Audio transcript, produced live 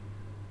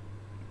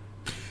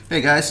Hey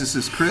guys, this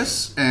is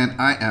Chris, and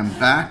I am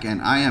back, and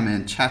I am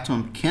in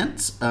Chatham,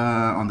 Kent,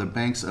 on the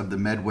banks of the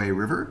Medway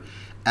River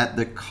at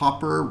the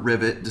Copper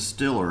Rivet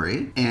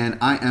Distillery, and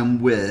I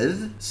am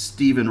with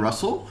Stephen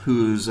Russell,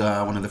 who's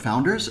one of the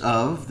founders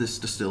of this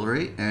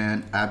distillery,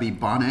 and Abby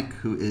Bonnick,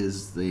 who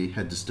is the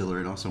head distiller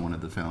and also one of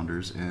the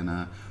founders, and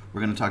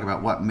we're going to talk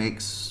about what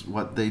makes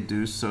what they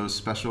do so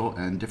special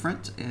and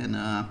different, and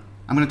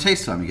I'm going to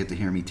taste some. You get to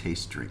hear me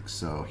taste drinks.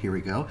 So here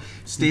we go.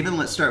 Stephen,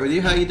 let's start with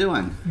you. How you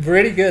doing?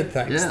 Really good,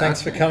 thanks. Yeah,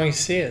 thanks for coming to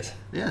see us.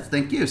 Yes,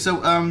 thank you.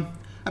 So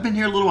I've been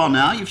here a little while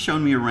now. You've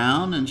shown me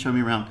around and shown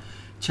me around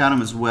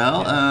Chatham as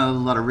well. Yeah. A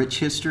lot of rich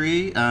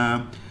history,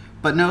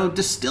 but no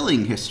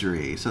distilling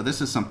history. So this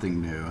is something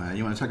new.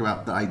 You want to talk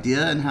about the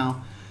idea and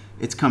how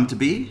it's come to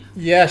be?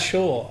 Yeah,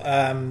 sure.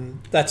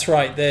 That's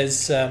right.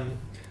 There's,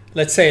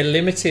 let's say, a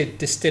limited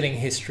distilling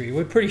history.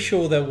 We're pretty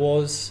sure there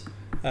was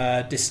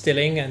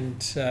distilling,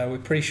 and we're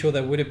pretty sure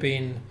there would have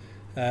been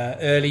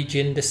early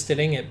gin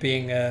distilling, it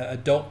being a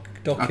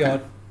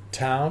dockyard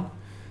town,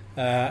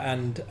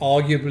 and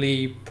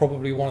arguably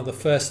probably one of the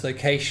first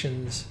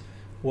locations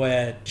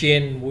where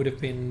gin would have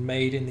been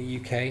made in the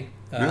UK,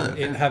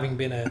 Really? it having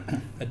been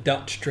a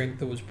Dutch drink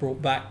that was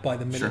brought back by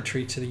the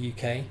military to the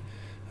UK.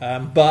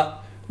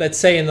 But let's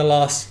say in the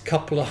last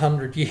couple of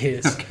hundred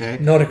years,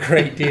 not a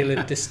great deal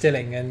of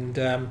distilling.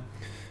 And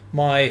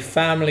my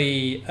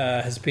family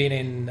has been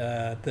in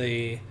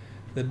the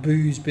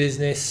booze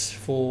business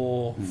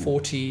for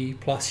 40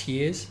 plus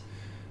years,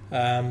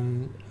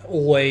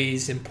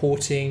 always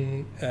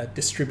importing,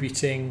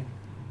 distributing,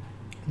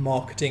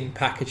 marketing,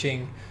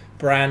 packaging,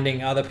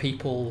 branding other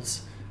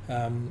people's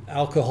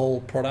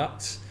alcohol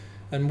products.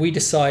 And we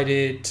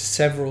decided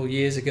several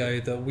years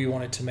ago that we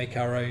wanted to make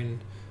our own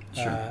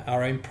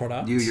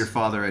products. You, your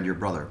father, and your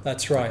brother.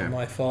 That's right,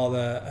 my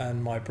father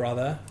and my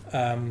brother.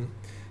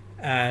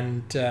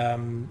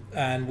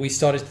 And we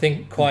started to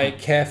think quite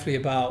carefully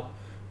about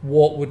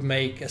what would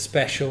make a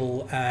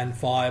special and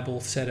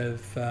viable set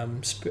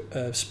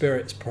of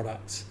spirits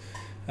products,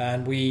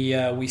 and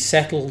we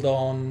settled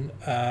on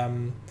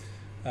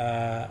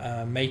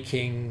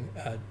making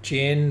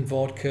gin,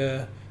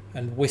 vodka,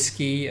 and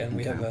whiskey, and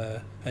we have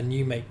a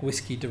new make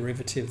whiskey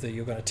derivative that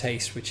you're going to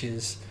taste, which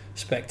is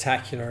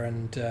spectacular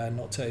and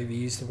not to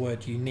overuse the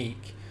word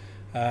unique.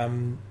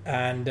 And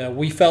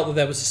we felt that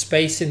there was a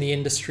space in the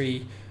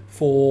industry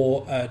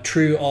for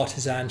true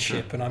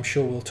artisanship, and I'm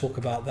sure we'll talk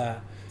about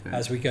that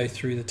as we go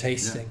through the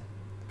tasting.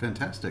 Yeah.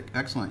 Fantastic.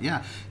 Excellent.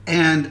 Yeah.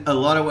 And a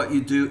lot of what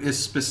you do is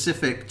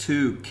specific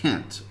to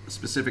Kent,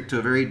 specific to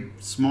a very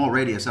small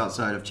radius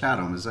outside of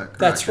Chatham. Is that correct?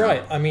 That's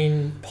right. I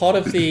mean, part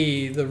of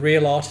the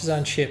real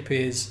artisanship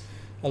is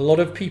a lot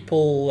of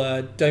people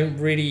don't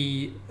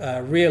really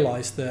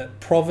realize that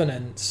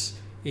provenance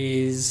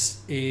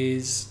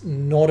is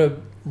not a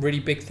really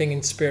big thing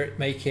in spirit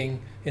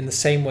making in the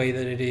same way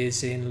that it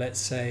is in, let's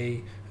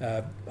say,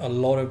 a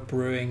lot of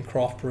brewing,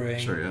 craft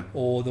brewing,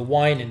 or the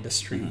wine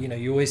industry. You know,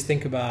 you always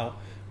think about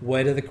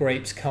where do the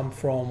grapes come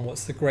from,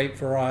 what's the grape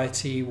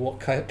variety, what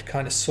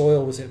kind of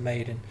soil was it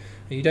made in.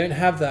 And you don't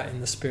have that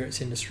in the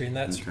spirits industry, and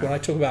that's when I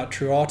talk about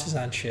true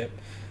artisanship.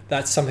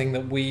 That's something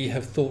that we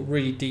have thought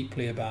really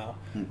deeply about.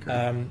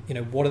 You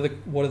know, what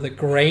are the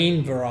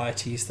grain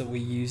varieties that we're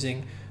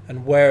using,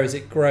 and where is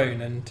it grown?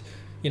 And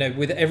you know,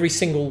 with every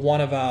single one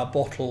of our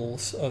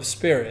bottles of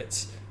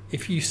spirits,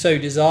 if you so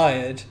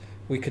desired,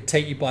 we could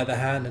take you by the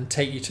hand and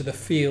take you to the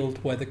field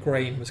where the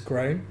grain was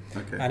grown.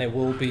 And it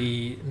will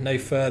be no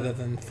further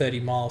than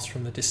 30 miles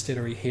from the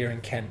distillery here in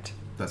Kent.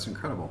 That's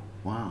incredible.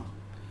 Wow.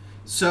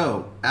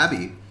 So,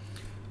 Abby,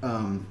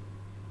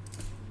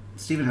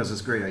 Stephen has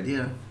this great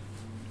idea.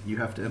 You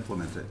have to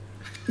implement it.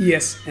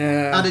 Yes.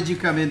 How did you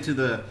come into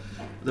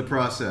the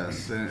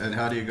process, and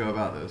how do you go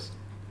about this?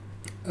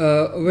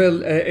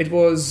 It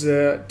was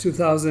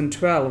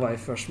 2012 I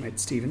first met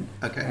Stephen.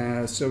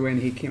 So when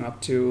he came up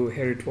to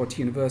Hereford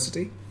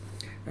University,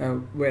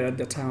 where at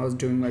that time I was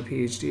doing my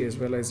PhD as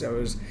well as I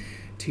was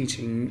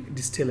teaching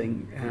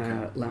distilling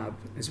lab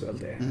as well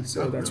there.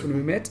 So that's when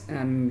we met,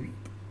 and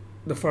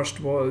the first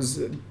was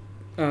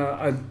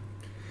a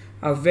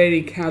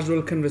very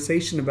casual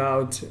conversation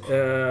about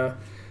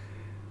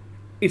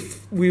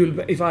if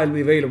I'll be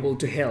available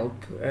to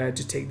help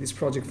to take this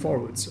project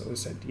forward. So I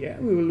said, yeah,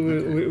 we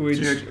will.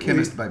 So you're a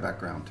chemist by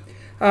background?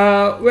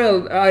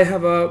 I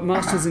have a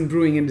master's in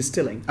brewing and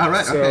distilling. Oh,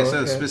 right.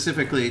 So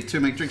specifically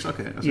to make drinks.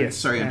 Okay. Yes.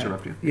 Sorry to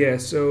interrupt you. Yeah.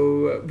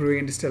 So brewing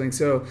and distilling.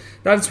 So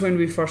that's when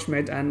we first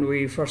met, and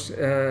we first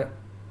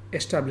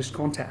established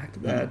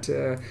contact.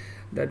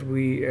 That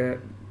we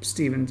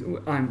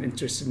Stephen. I'm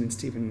interested in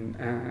Stephen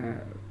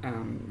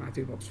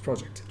Matthew Bob's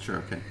project. Sure.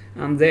 Okay.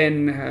 And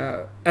then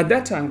at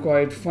that time,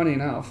 quite funny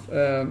enough,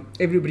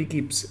 everybody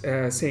keeps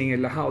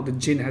saying how the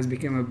gin has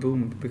become a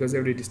boom because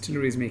every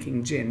distillery is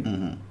making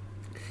gin.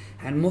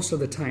 And most of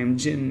the time,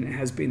 gin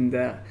has been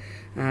the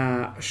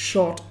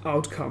short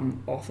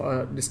outcome of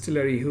a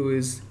distillery who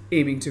is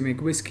aiming to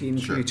make whiskey in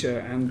the future,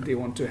 and they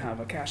want to have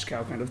a cash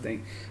cow kind of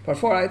thing.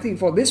 But I think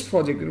for this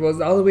project, it was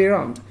the other way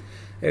around.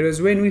 It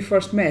was when we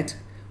first met,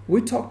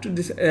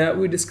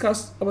 we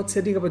discussed about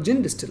setting up a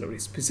gin distillery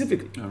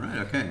specifically. All right,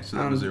 okay. So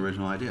that was the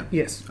original idea.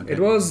 Yes, okay. It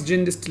was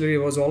gin distillery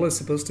was always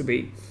supposed to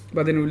be,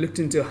 but then we looked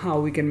into how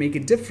we can make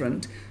it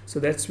different. So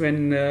that's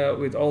when,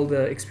 with all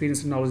the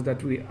experience and knowledge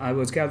that I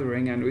was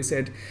gathering, and we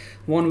said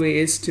one way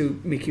is to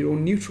make your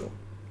own neutral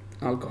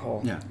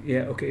alcohol.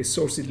 Yeah. Okay.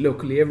 Source it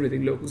locally,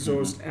 everything local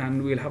sourced,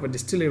 and we'll have a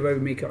distillery where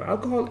we make our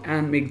alcohol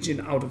and make gin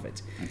out of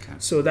it. Okay.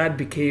 So that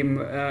became.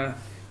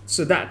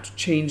 So that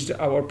changed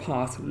our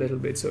path a little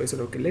bit. So I said,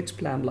 okay, let's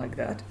plan like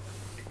that.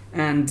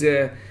 And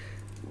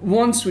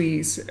once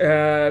we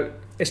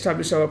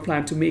established our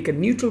plan to make a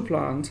neutral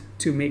plant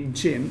to make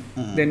gin,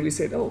 then we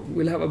said, oh,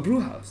 we'll have a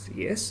brew house.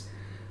 Yes.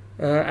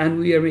 And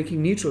we are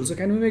making neutral. So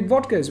can we make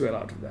vodka as well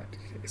out of that?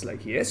 It's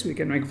like, yes, we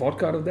can make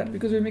vodka out of that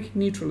because we're making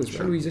neutral as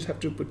well. We just have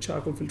to put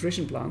charcoal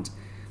filtration plant.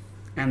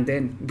 And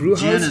then brew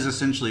house. Gin is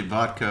essentially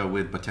vodka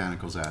with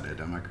botanicals added.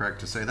 Am I correct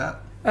to say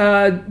that?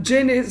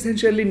 Gin is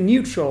essentially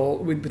neutral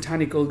with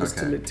botanical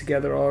distillate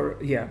together,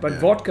 but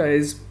vodka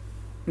is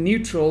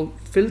neutral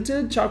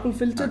filtered, charcoal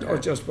filtered, or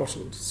just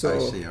bottled. So I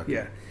see, okay.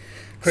 Yeah,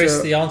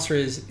 Chris, the answer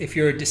is if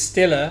you're a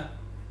distiller,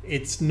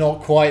 it's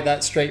not quite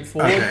that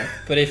straightforward. Okay.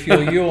 But if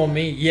you're you or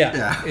me,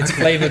 it's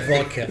flavored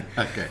vodka.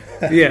 Okay.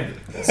 Yeah.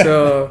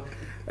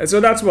 So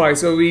that's why.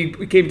 So we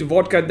came to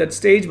vodka at that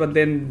stage, but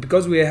then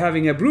because we are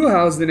having a brew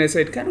house, then I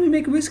said, can we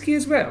make whiskey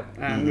as well?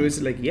 And it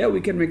was like, yeah,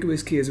 we can make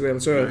whiskey as well.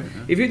 So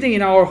if you think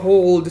in our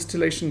whole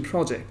distillation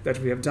project that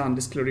we have done,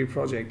 distillery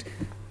project,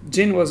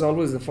 gin was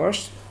always the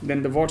first,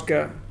 then the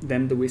vodka,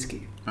 then the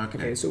whiskey.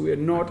 Okay, so we are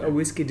not a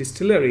whiskey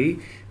distillery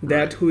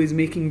who is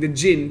making the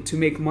gin to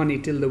make money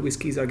till the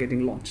whiskeys are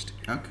getting launched.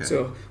 Okay.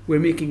 So we're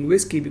making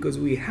whiskey because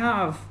we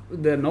have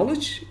the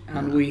knowledge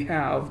and we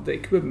have the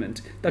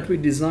equipment that we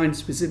designed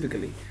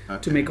specifically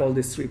to make all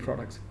these three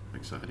products.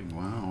 Exciting!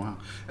 Wow!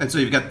 And so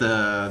you've got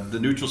the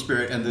neutral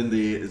spirit, and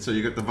then so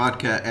you got the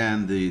vodka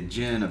and the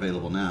gin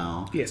available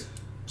now. Yes.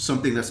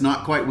 Something that's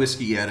not quite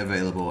whiskey yet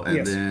available,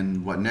 and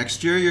then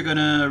next year you're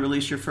gonna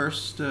release your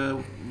first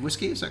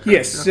whiskey? Is that correct?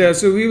 Yes. Okay.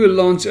 So we will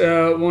launch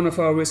one of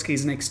our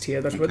whiskeys next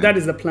year. That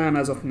is the plan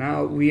as of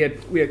now. We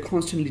are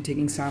constantly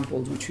taking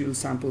samples, which we'll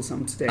sample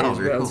some today as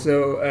well. Cool.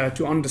 So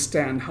to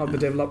understand how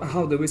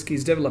the whiskey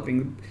is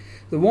developing.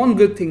 The one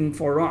good thing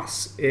for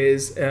us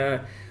is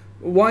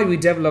why we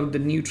developed the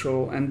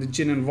neutral and the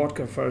gin and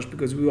vodka first,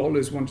 because we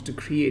always wanted to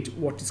create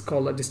what is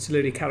called a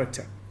distillery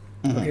character.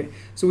 Okay,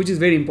 so which is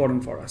very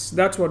important for us.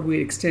 That's what we're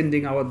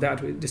extending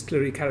that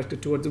distillery character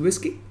towards the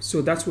whiskey.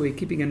 So that's why we're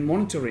keeping and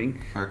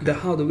monitoring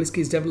how the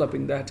whiskey is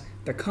developing, that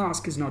the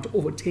cask is not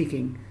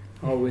overtaking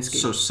our whiskey.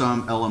 So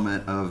some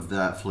element of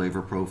that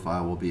flavor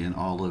profile will be in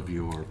all of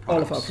your products?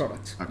 All of our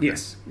products,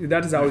 yes.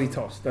 That is our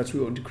ethos. That's what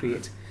we want to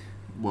create.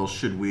 Well,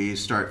 should we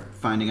start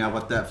finding out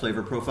what that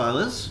flavor profile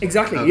is?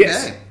 Exactly, okay.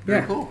 Yes.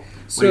 Very cool.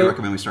 What do you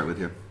recommend we start with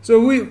here?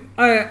 So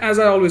as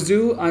I always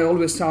do, I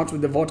always start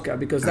with the vodka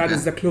because that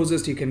is the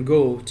closest you can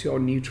go to our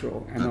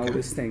neutral and all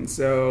these things.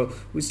 So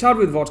we start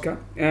with vodka,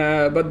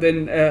 but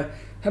then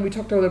have we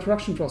talked about the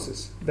production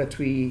process that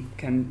we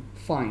can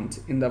find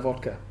in the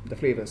vodka, the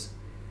flavors?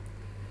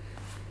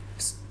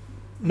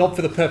 Not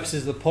for the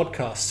purposes of the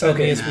podcast.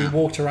 Certainly, as we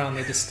walked around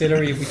the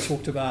distillery, we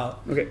talked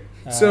about. Okay.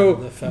 So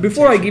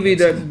before I give you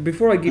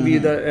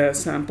the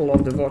sample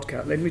of the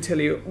vodka, let me tell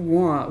you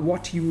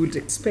what you would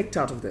expect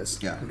out of this.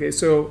 Yeah. Okay.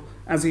 So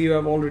as we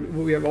have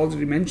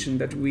already mentioned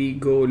that we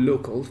go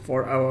local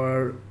for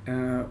our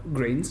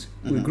grains.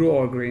 We grow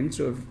our grains,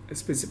 so a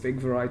specific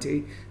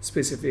variety,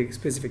 specific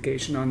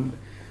specification on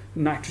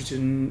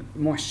nitrogen,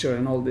 moisture,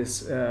 and all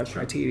this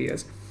criteria.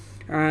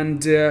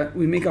 And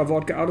we make our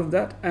vodka out of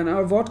that, and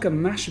our vodka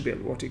mash bill,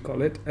 what you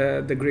call it,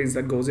 the grains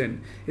that goes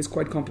in, is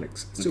quite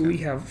complex. So we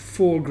have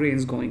 4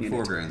 grains going in.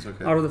 4 grains,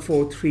 okay. Out of the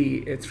 4,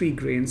 3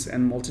 grains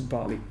and malted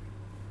barley.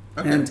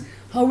 Okay. And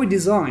how we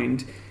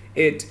designed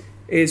it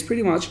is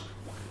pretty much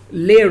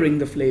layering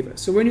the flavor.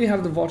 So when you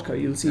have the vodka,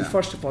 you'll see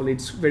first of all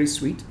it's very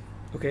sweet.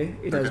 Okay,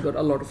 it has got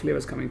a lot of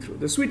flavors coming through.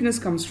 The sweetness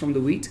comes from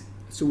the wheat,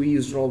 so we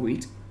use raw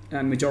wheat,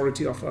 and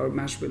majority of our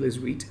mash bill is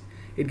wheat.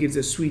 It gives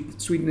a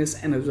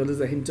sweetness and as well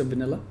as a hint of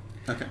vanilla.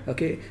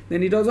 Okay.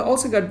 Then it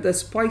also got the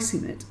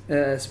spiciness,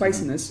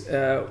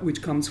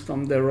 which comes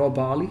from the raw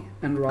barley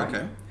and rye.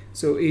 Okay.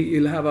 So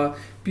you'll have a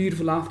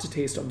beautiful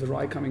aftertaste of the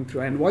rye coming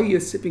through. And while you're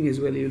sipping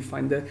as well, you'll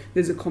find that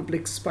there's a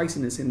complex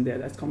spiciness in there.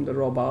 That's from the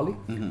raw barley,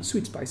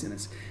 sweet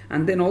spiciness.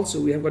 And then also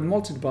we have got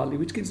malted barley,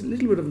 which gives a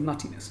little bit of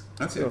nuttiness.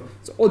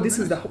 This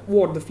is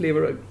what the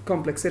flavor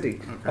complexity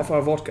of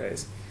our vodka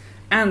is.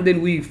 And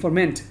then we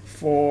ferment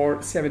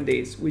for 7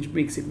 days, which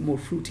makes it more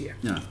fruitier.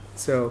 Yeah.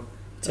 So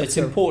it's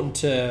important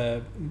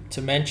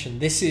to mention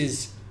this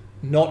is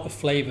not a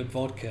flavored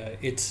vodka.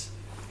 It's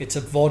a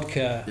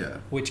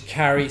vodka which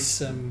carries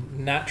some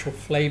natural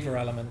flavor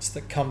elements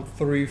that come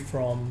through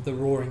from the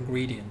raw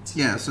ingredients.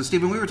 Yeah. So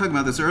Stephen, we were talking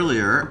about this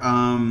earlier.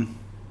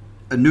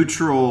 A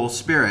neutral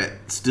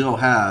spirit still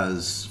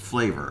has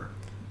flavor.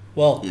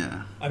 Well,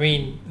 I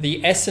mean,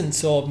 the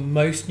essence of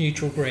most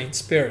neutral grain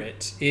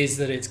spirit is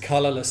that it's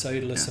colorless,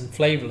 odorless, and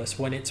flavorless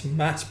when it's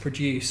mass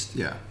produced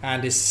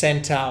and is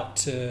sent out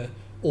to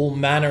all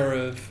manner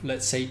of,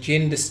 let's say,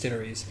 gin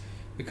distilleries,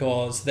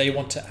 because they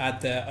want to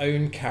add their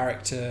own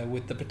character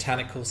with the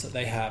botanicals that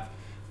they have.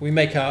 We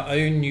make our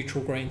own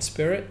neutral grain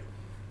spirit,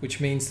 which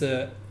means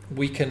that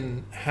we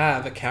can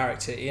have a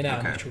character in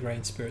our neutral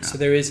grain spirit. So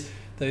there is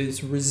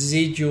those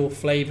residual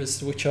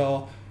flavors which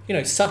are,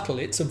 subtle.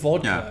 It's a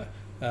vodka.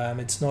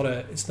 It's not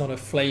a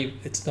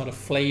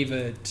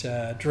flavored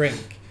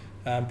drink,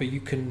 but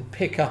you can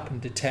pick up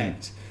and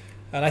detect.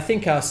 And I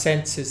think our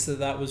sense is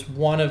that was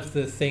one of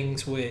the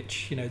things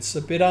which, it's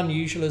a bit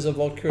unusual as a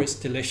vodka. It's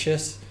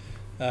delicious.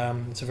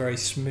 It's a very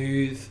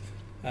smooth,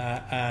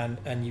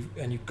 and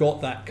you've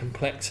got that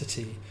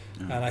complexity.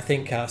 And I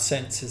think our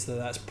sense is that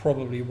that's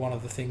probably one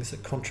of the things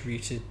that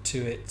contributed to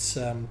its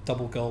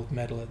double gold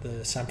medal at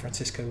the San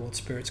Francisco World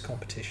Spirits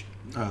Competition.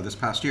 This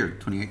past year,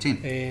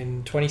 2018.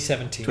 In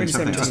 2017.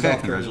 Okay,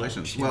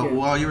 congratulations. Well,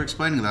 while you were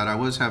explaining that, I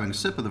was having a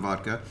sip of the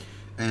vodka,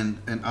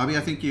 and Avi,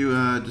 I think you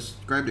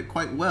described it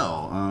quite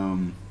well.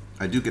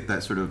 I do get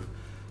that sort of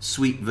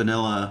sweet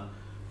vanilla,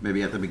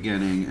 maybe at the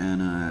beginning,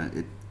 and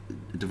it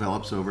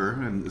develops over,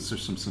 and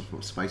there's some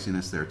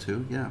spiciness there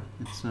too. Yeah,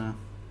 it's kind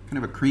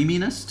of a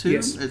creaminess too.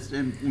 Yes. It's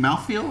in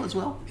mouthfeel as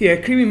well. Yeah,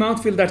 creamy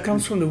mouthfeel that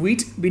comes from the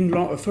wheat being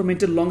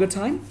fermented longer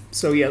time.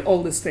 So yeah,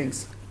 all these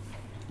things.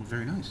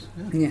 Very nice.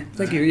 Yeah,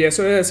 thank you. Yeah,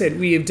 so as I said,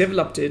 we have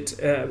developed it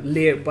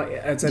layer by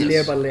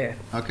layer.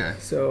 Okay.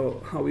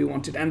 So how we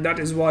want it, and that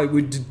is why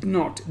we did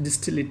not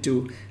distill it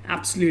to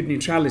absolute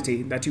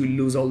neutrality that you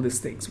lose all these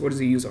things. What is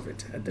the use of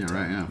it at the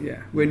time? Right,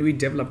 yeah. When we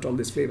developed all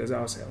these flavors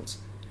ourselves.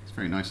 It's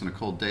very nice on a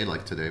cold day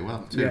like today.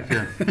 Well, too.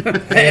 Yeah.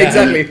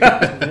 Exactly.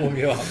 Warm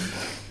you up.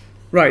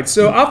 Right.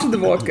 So after the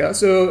vodka,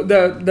 so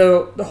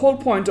the whole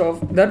point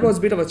of that was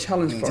a bit of a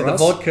challenge for us. So the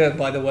vodka,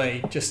 by the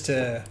way,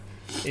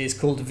 is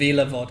called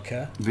Vela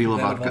vodka. Vela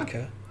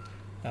vodka.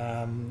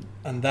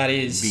 And that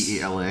is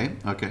VELA.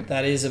 Okay.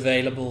 That is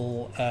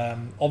available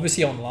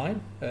obviously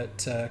online at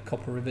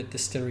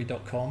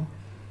copperrivetdistillery.com.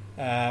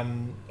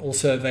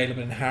 Also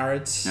available in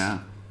Harrods. Yeah.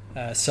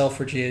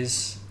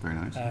 Selfridges. Very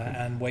nice.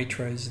 And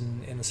Waitrose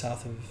in the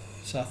south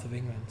of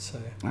England. So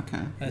it's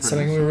Very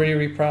something nice. we're really,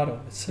 really proud of.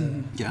 It's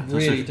a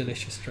really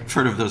delicious drink. I've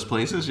heard of those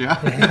places, yeah.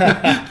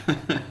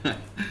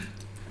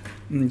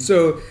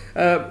 So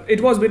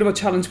it was a bit of a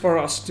challenge for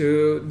us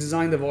to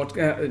design the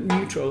vodka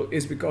neutral,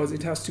 is because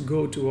it has to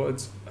go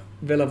towards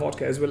Vela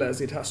vodka, as well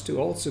as it has to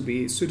also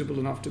be suitable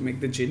enough to make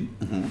the gin,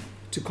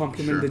 to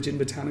complement the gin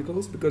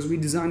botanicals, because we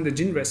designed the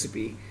gin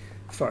recipe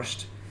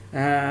first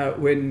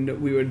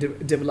when we were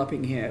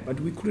developing here, but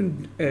we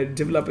couldn't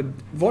develop a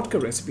vodka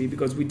recipe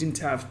because we didn't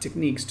have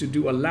techniques to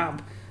do a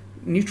lab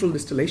neutral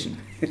distillation.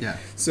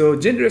 So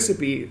gin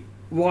recipe,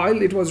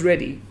 while it was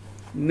ready,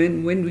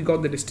 then when we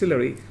got the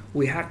distillery,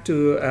 we had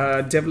to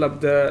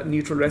develop the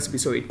neutral recipe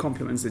so it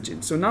complements the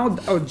gin. So now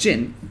our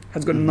gin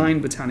has got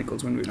 9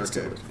 botanicals when we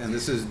distill it. And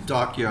this is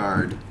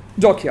Dockyard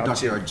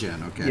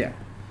gin. Okay. Yeah.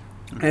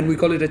 And we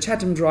call it a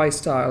Chatham Dry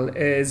style,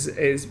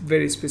 is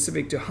very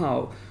specific to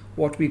how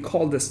what we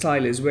call the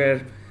style is,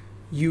 where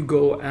you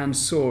go and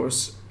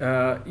source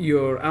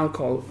your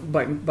alcohol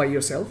by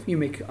yourself. You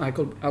make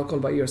alcohol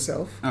by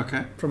yourself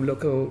from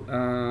local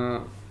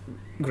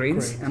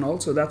grains, and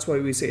also that's why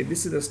we say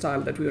this is the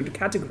style that we want to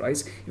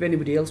categorize. If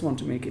anybody else want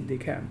to make it, they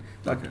can.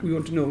 But we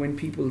want to know, when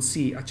people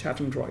see a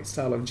Chatham Dry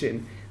style of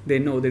gin, they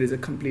know there is a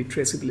complete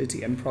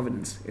traceability and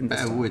provenance in this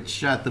style.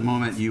 Which at the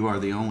moment you are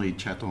the only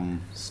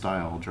Chatham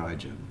style dry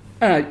gin.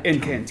 In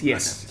Kent,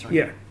 yes. Okay, right.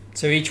 Yeah.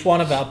 So each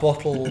one of our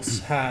bottles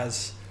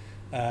has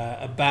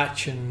a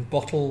batch and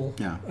bottle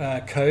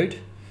code,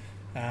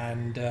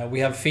 and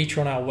we have a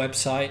feature on our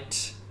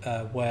website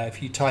where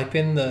if you type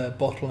in the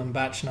bottle and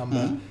batch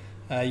number,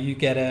 you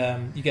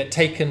get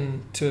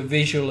taken to a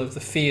visual of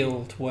the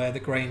field where the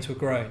grains were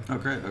grown.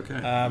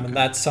 And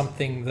that's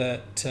something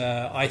that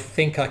I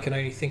think I can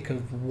only think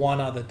of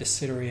one other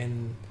distillery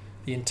in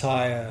the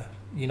entire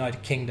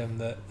United Kingdom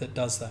that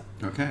does that.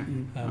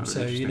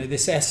 So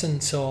this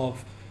essence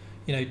of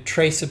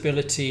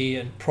traceability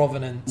and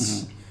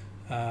provenance,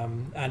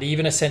 and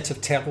even a sense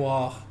of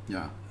terroir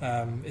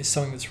is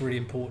something that's really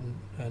important,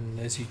 and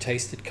as you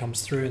taste it,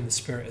 comes through in the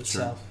spirit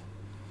itself.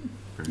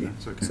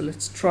 So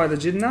let's try the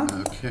gin now.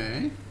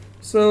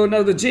 So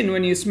now the gin,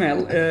 when you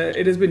smell,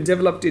 it has been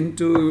developed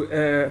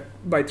into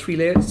by 3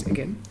 layers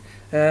again.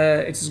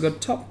 It has got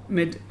top,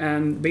 mid,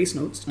 and base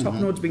notes. Top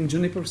notes being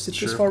juniper,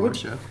 citrus forward,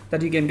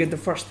 that you can get the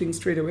first thing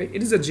straight away.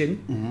 It is a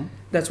gin.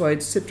 That's why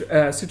it's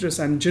citrus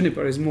and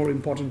juniper is more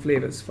important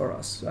flavors for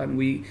us, and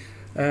we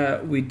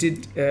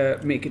did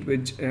make it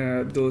with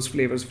those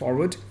flavors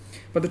forward.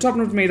 But the top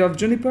note made of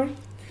juniper,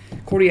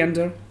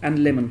 coriander,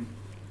 and lemon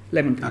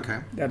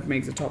peel. That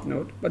makes the top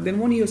note. But then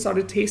when you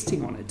started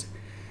tasting on it,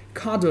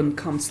 cardamom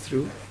comes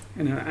through,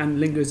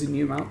 and lingers in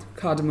your mouth.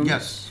 Cardamom.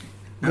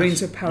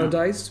 Grains of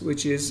Paradise,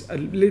 which is a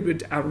little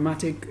bit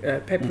aromatic,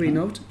 peppery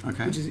note,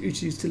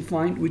 which you still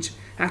find, which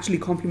actually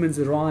complements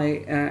the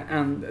rye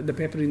and the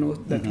peppery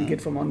note that we get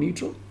from our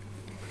neutral.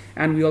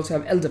 And we also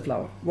have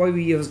elderflower. Why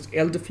we used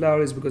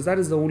elderflower is because that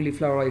is the only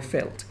flower I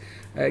felt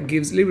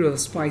gives a little bit of a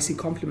spicy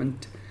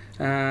complement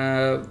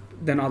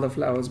than other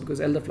flowers, because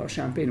elderflower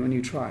champagne, when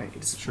you try,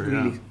 it's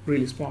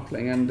really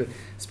sparkling and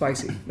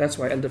spicy. That's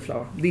why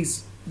elderflower.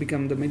 These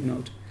become the mid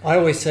note. I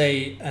always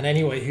say, and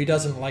anyway, who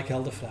doesn't like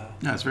elderflower?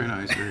 No, it's very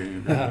nice.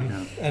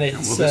 And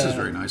it's this is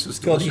very nice. It's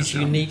got these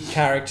unique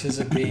characters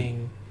of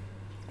being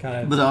kind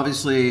of. But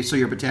obviously, so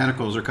your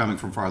botanicals are coming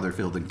from farther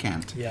afield than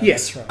Kent. Yeah,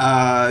 yes. That's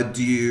right.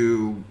 Do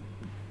you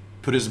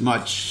put as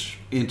much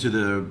into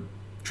the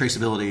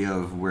traceability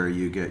of where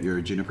you get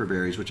your juniper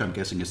berries, which I'm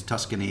guessing is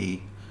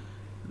Tuscany,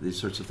 these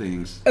sorts of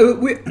things?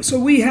 So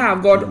we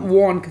have got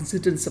one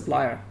consistent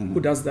supplier who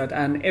does that,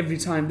 and every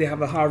time they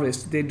have a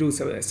harvest, they do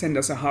send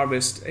us a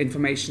harvest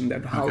information,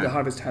 that how the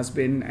harvest has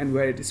been and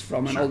where it is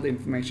from, and all the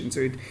information.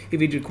 So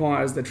if it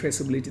requires the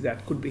traceability,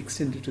 that could be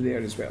extended to there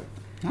as well.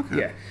 Okay.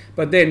 Yeah,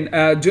 but then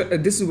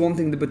this is one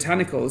thing. The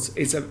botanicals,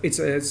 it's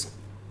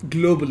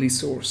globally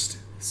sourced.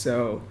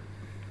 So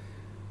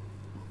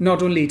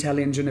not only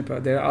Italian juniper,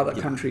 there are other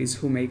countries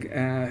who make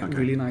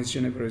really nice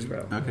juniper as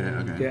well.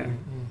 Okay. Yeah.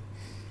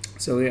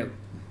 So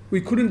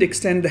we couldn't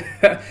extend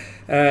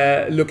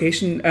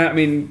location.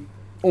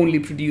 Only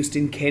produced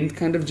in Kent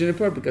kind of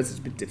juniper, because it's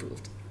a bit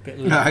difficult.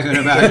 I can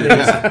imagine.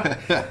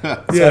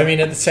 So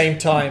at the same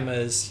time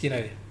as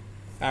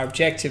our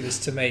objective is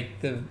to make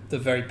the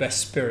very best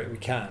spirit we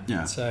can.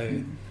 Yeah.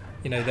 So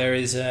there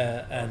is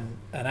an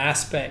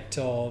aspect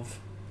of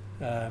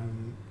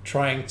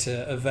trying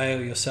to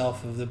avail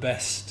yourself of the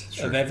best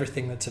of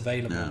everything that's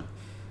available.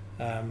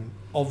 Yeah.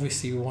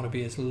 Obviously, we want to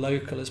be as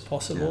local as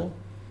possible.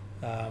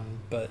 Yeah.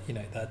 But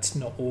that's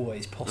not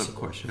always possible. Of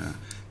course, yeah.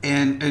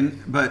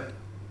 But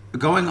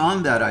going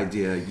on that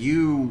idea,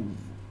 you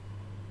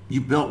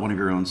built one of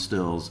your own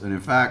stills, and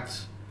in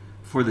fact,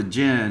 for the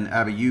gin,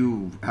 Abby,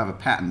 you have a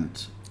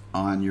patent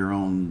on your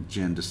own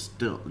gin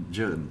still,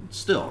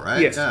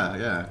 right? Yes.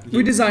 Yeah.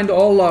 We designed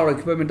all our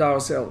equipment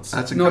ourselves.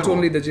 That's incredible. Not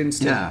only the gin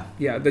still.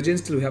 Yeah. The gin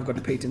still we have got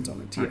a patent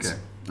on it. Yes.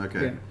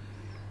 Okay. Yeah.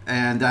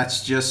 And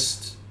that's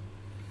just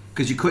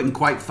because you couldn't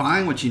quite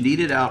find what you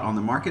needed out on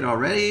the market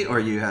already, or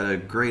you had a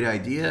great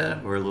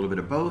idea, or a little bit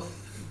of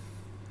both?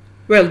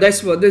 Well,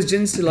 that's what this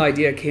gin still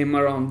idea came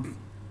around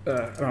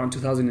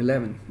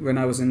 2011, when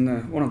I was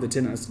in one of the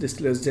dinners,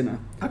 Distiller's dinner.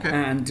 Okay.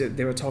 And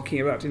they were talking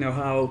about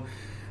how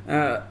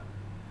there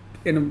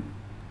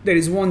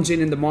is one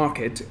gin in the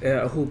market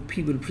who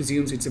people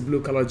presumes it's a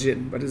blue color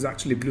gin, but it's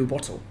actually blue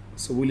bottle.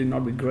 So will it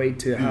not be great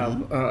to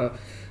have?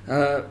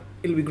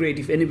 It'll be great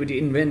if anybody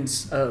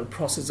invents a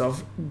process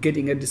of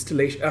getting a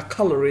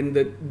color in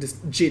the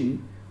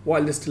gin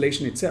while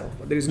distillation itself.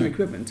 But there is no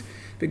equipment,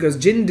 because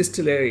gin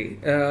distillery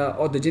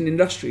or the gin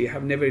industry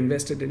have never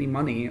invested any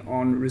money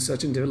on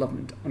research and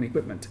development on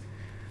equipment.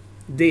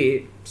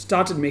 They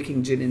started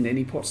making gin in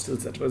any pot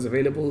stills that was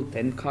available,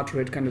 then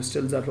Carteret kind of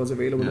stills that was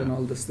available, and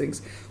all these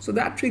things. So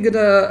that triggered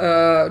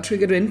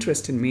an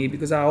interest in me,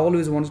 because I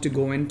always wanted to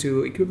go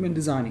into equipment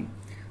designing.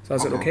 So I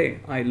said,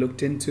 okay, I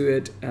looked into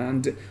it,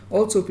 and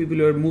also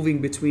people are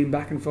moving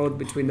back and forth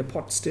between the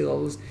pot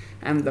stills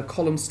and the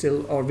column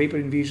still or vapor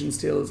infusion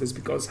stills, is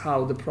because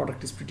how the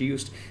product is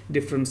produced,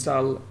 different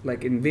style,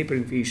 like in vapor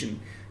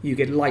infusion, you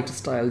get lighter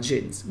style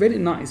gins, very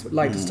nice, but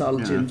lighter style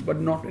gins, but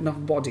not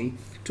enough body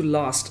to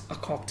last a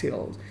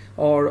cocktail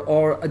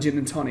or a gin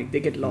and tonic.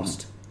 They get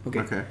lost.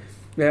 Okay.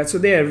 So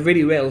they are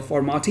very well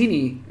for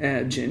martini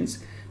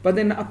gins. But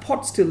then a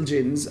pot still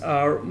gins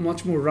are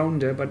much more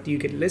rounder, but you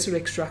get lesser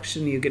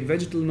extraction, you get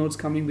vegetal notes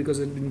coming because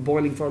it's been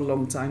boiling for a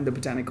long time, the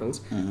botanicals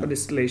for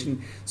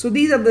distillation. So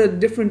these are the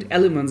different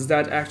elements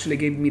that actually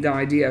gave me the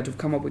idea to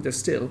come up with a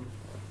still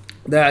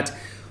that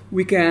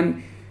we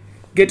can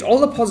get all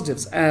the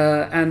positives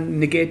and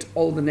negate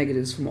all the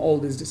negatives from all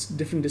these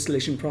different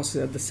distillation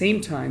processes, at the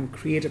same time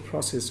create a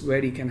process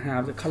where you can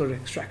have the color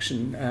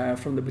extraction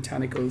from the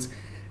botanicals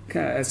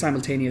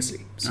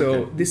simultaneously.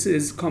 So this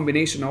is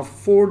combination of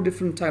 4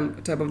 different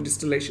type of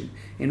distillation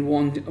in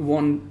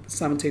one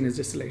simultaneous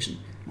distillation.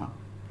 Wow.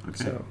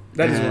 Okay. So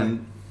that is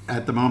one.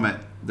 At the moment,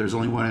 there's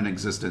only one in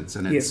existence,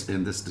 and it's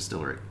in this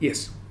distillery.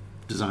 Yes.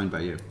 Designed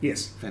by you.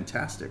 Yes.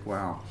 Fantastic.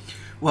 Wow.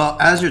 Well,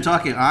 as you're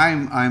talking,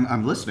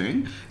 I'm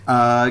listening, get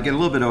a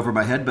little bit over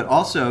my head, but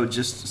also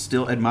just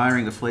still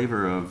admiring the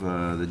flavor of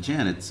the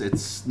gin.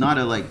 It's not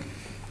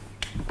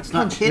it's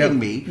not hitting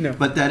me,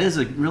 but that is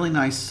a really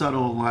nice,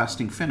 subtle,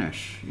 lasting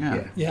finish.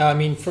 Yeah. I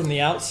mean, from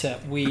the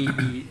outset,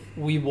 we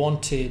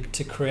wanted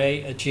to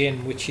create a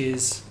gin which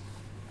is,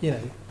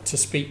 to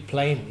speak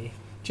plainly,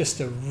 just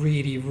a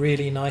really,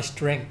 really nice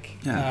drink.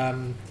 Yeah.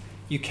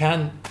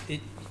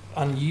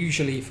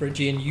 Unusually for a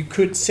gin, you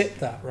could sip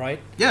that, right?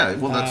 Yeah,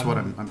 well, that's what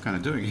I'm kind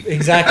of doing.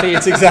 Exactly,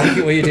 it's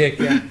exactly what you're doing.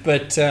 Yeah.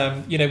 But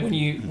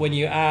when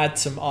you add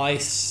some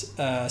ice,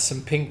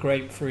 some pink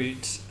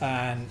grapefruit,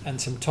 and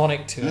some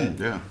tonic to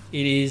it,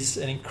 it is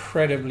an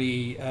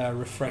incredibly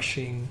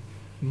refreshing,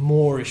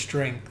 moorish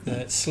drink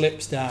that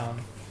slips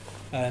down.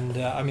 And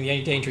the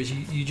only danger is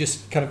you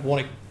just kind of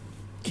want to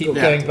keep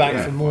going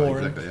back for more.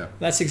 Well, exactly, and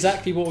that's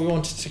exactly what we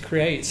wanted to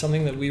create,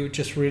 something that we would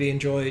just really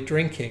enjoy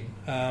drinking.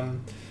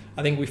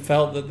 I think we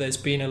felt that there's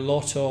been a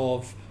lot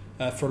of,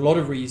 for a lot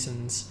of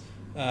reasons,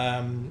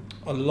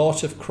 a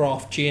lot of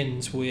craft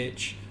gins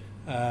which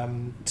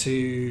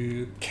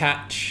to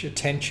catch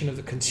attention of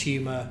the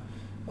consumer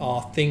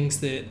are things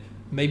that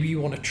maybe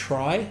you want to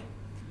try.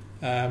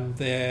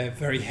 They're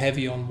very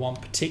heavy on one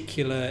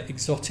particular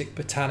exotic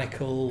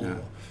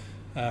botanical,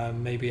 or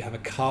maybe have a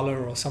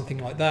colour or something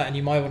like that, and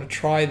you might want to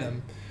try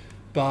them,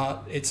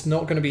 but it's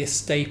not going to be a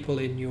staple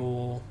in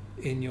your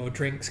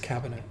drinks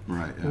cabinet.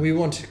 Right. Yeah. We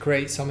want to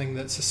create something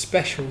that's a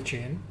special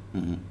gin,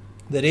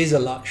 that is a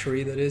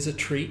luxury, that is a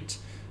treat,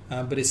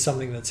 but is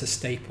something that's a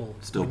staple.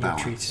 Still when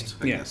balanced.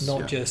 You're treating.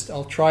 Not just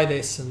I'll try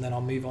this and then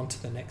I'll move on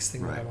to the next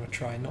thing that I want to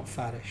try. Not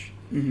faddish.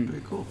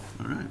 Very cool.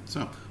 All right.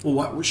 So,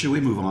 well, what should we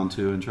move on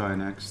to and try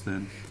next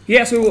then?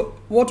 Yeah. So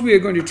what we are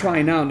going to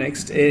try now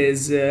next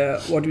is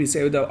what we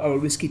say with our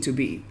whiskey to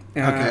be,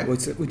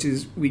 which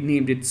is we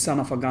named it Son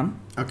of a Gun.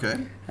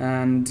 Okay.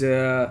 And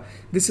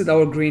this is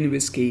our grain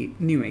whiskey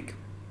new make.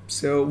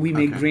 So we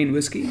make grain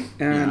whiskey,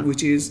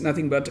 which is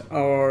nothing but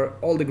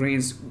all the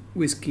grains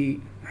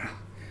whiskey.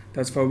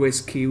 That's for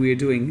whiskey we are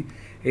doing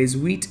is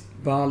wheat,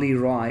 barley,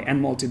 rye,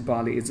 and malted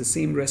barley. It's the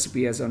same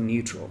recipe as our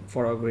neutral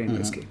for our grain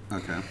whiskey.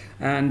 Okay.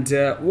 And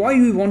why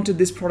we wanted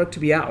this product to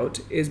be out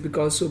is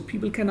because so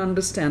people can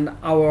understand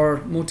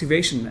our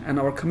motivation and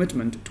our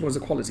commitment towards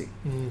the quality.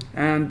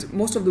 And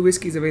most of the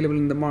whiskeys available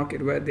in the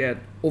market where they are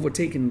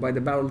overtaken by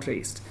the barrel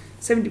taste,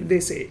 they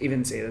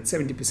even say that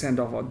 70%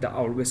 of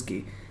our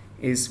whiskey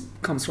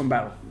comes from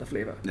barrel, the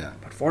flavor. Yeah.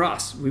 But for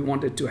us, we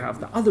wanted to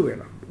have the other way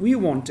around. We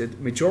wanted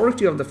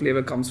majority of the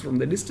flavor comes from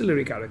the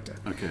distillery character,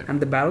 and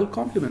the barrel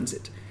complements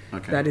it.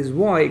 Okay. That is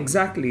why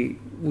exactly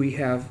we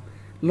have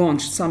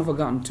launched Son of a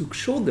Gun to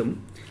show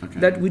them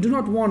that we do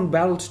not want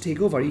barrel to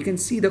take over. You can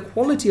see the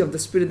quality of the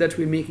spirit that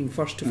we're making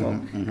first of all,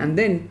 and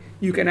then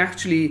you can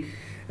actually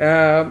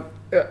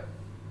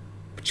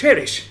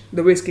cherish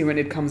the whiskey when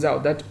it comes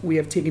out, that we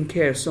have taken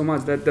care so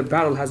much that the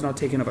barrel has not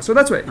taken over. So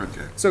that's why.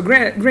 Okay. So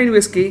grain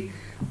whiskey,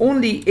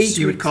 only 8 weeks.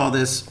 So you would call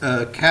this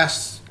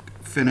cast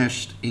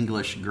finished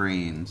English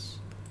grains.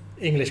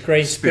 English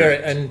grain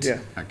spirit.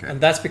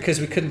 And that's because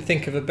we couldn't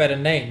think of a better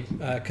name,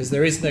 because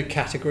there is no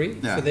category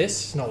for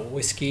this. It's not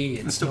whiskey.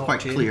 It's still not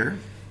quite gin. clear.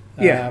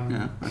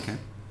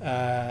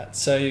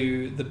 So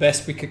the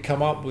best we could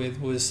come up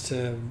with was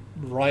to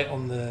write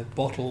on the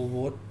bottle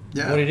what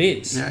it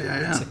is.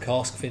 It's a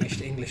cask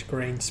finished English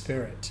grain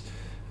spirit.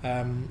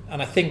 And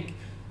I think,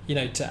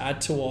 to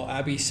add to what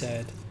Abby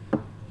said,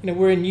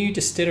 we're a new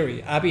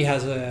distillery. Abby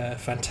has a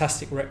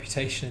fantastic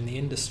reputation in the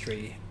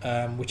industry,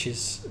 which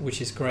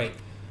is great.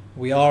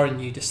 We are a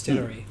new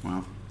distillery.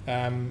 Wow.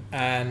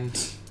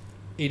 And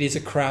it is a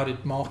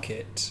crowded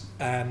market.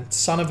 And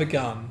Son of a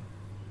Gun,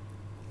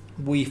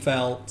 we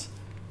felt,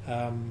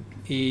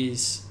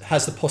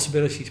 has the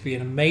possibility to be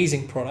an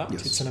amazing product.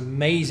 Yes. It's an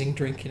amazing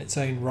drink in its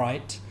own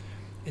right.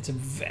 It's a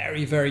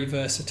very, very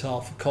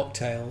versatile for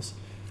cocktails.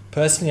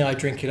 Personally, I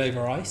drink it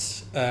over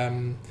ice,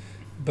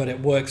 but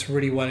it works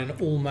really well in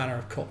all manner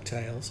of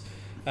cocktails.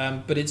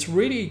 But it's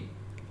really,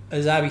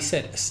 as Abby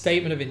said, a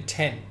statement of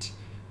intent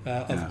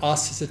of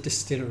us as a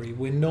distillery.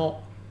 We're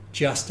not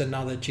just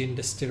another gin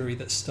distillery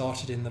that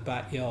started in the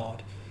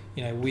backyard.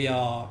 We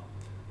are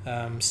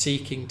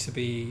seeking to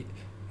be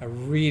a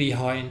really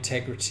high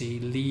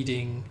integrity,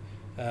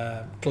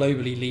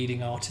 globally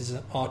leading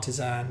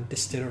artisan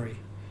distillery.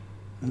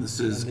 And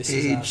this is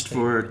aged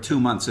for 2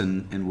 months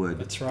in wood.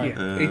 That's right.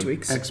 8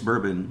 weeks.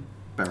 Ex-bourbon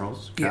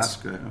barrels,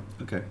 cask. Yes.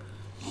 Okay.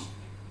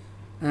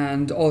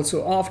 And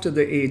also after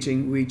the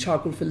aging, we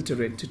charcoal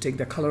filter it to take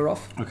the color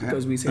off. Okay.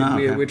 Because we said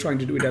we're trying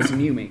to do it as a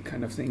new make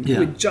kind of thing. Yeah.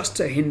 With just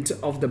a hint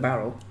of the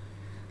barrel.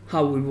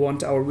 How we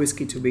want our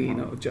whiskey to be,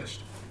 just.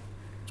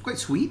 It's quite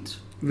sweet.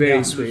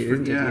 Very sweet,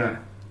 isn't it? Yeah.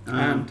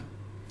 And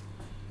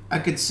I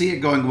could see it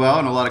going well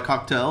in a lot of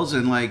cocktails,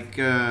 and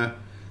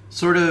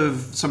sort of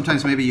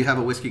sometimes maybe you have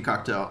a whiskey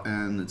cocktail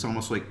and it's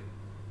almost like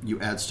you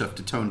add stuff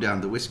to tone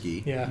down the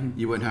whiskey. Yeah.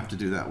 You wouldn't have to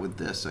do that with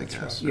this, I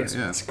guess. Right. Yes.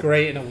 Yeah. It's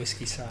great in a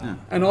whiskey sour. Yeah.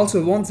 And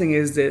also one thing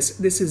is this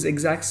is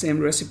exact same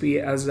recipe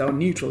as our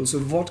neutral. So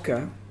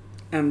vodka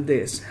and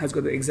this has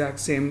got the exact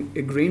same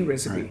grain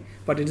recipe,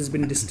 but it has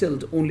been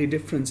distilled. Only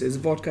difference is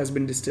vodka has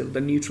been distilled.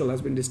 The neutral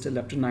has been distilled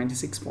up to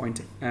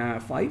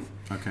 96.5.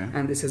 Okay.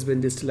 And this has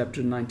been distilled up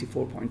to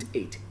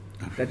 94.8.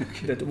 That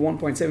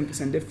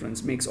 1.7%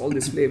 difference makes all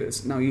these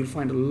flavors. Now you'll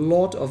find a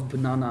lot of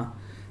banana,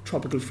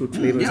 tropical fruit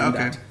flavors in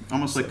that.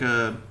 Almost like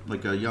a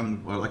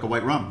young, or like a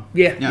white rum.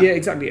 Yeah,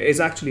 exactly. It's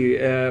actually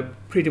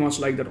pretty much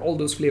like that. All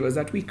those flavors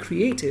that we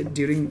created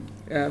during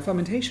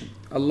fermentation,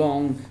 a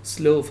long,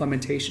 slow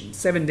fermentation,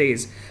 7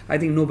 days. I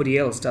think nobody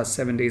else does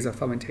 7 days of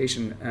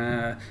fermentation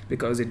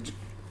because it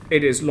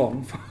is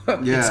long. I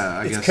guess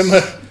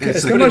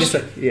it's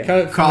commercial.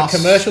 From the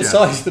commercial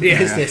side of the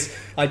business,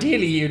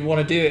 ideally you'd want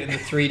to do it in the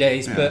 3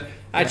 days. But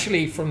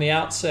actually, from the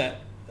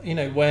outset,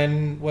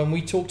 when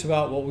we talked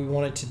about what we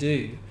wanted to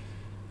do,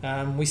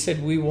 we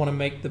said we want to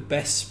make the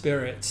best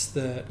spirits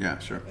that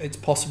it's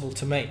possible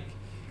to make,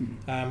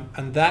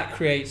 and that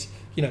creates.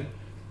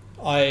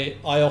 I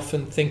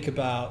often think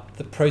about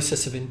the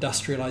process of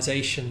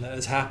industrialization that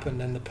has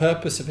happened, and the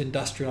purpose of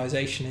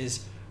industrialization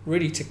is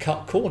really to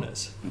cut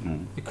corners.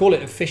 You call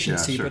it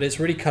efficiency, sure. but it's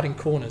really cutting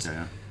corners.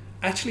 Yeah.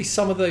 Actually,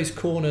 some of those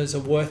corners are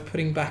worth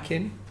putting back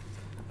in.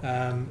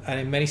 And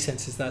in many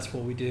senses, that's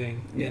what we're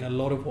doing in a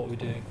lot of what we're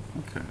doing.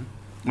 Okay.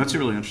 That's a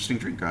really interesting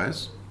drink,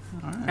 guys.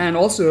 All right. And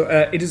also,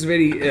 it is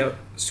very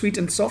sweet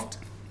and soft.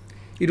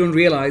 You don't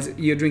realize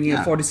you're drinking a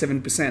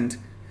 47%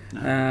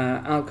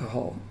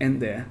 alcohol in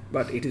there,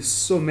 but it is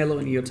so mellow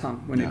in your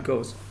tongue when it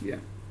goes. Yeah,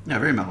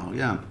 very mellow.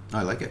 Yeah,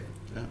 I like it.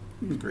 Yeah,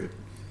 it's great.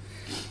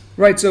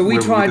 Right, so we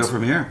Where tried. will we go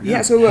from here?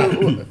 Yeah,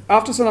 so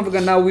after Son of a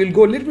Gun, now we'll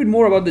go a little bit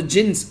more about the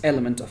gins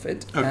element of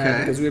it,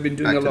 because we've been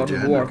doing Back a lot to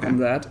of gin, work on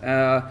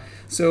that.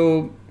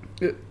 So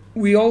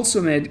we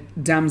also made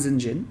damson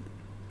gin.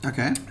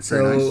 Okay. So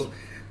Very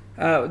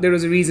nice. there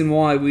was a reason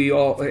why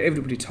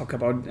everybody talk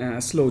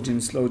about slow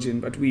gin,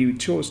 but we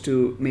chose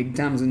to make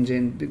damson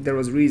gin. There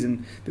was a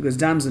reason, because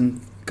damson,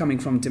 coming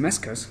from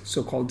Damascus,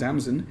 so-called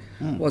damson,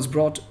 was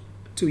brought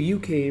to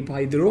UK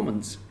by the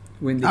Romans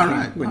when they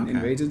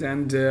invaded,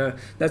 and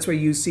that's why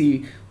you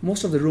see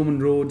most of the Roman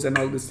roads and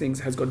all these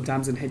things has got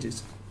damson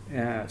hedges.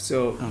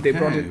 So they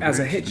brought it as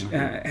a hedge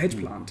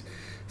plant.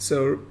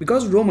 So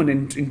because Roman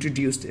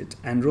introduced it,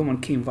 and Roman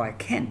came via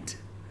Kent,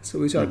 so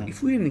we thought,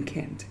 if we're in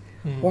Kent,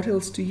 what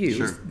else to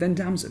use than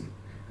damson?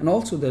 And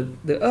also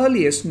the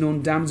earliest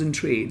known damson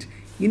trade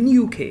in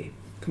UK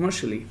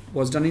commercially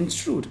was done in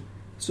Strood.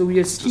 So we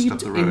are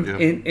steeped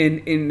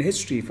in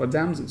history for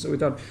damson. So we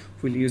thought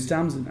we'll use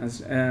damson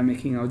as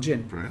making our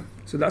gin. Brilliant.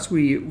 So that's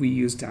we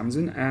use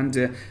damson.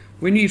 And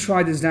when you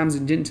try this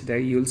damson gin today,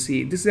 you'll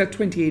see this is at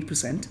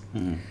 28%.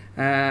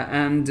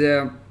 And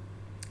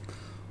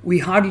we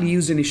hardly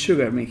use any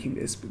sugar making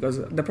this, because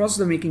the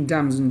process of making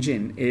damson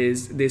gin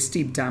is they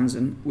steep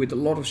damson with a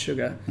lot of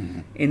sugar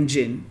in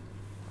gin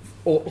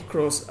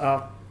across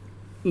a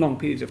long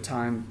period of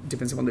time,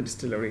 depends upon the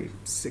distillery,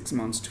 6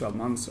 months, 12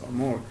 months or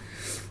more.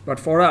 But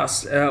for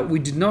us, we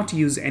did not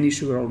use any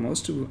sugar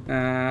almost,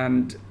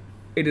 and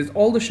it is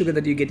all the sugar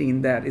that you're getting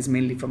in that is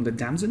mainly from the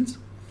damsons.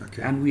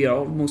 Okay. And we are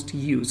almost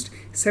used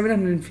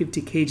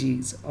 750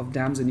 kgs of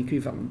damson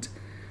equivalent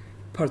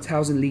per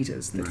 1,000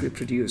 liters that we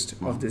produced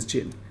of this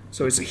gin.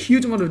 So it's a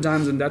huge amount of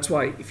damson. That's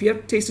why, if you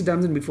have tasted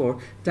damson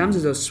before,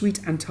 damsons are sweet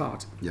and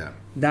tart. Yeah.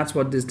 That's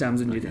what this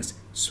damson gin is.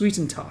 Sweet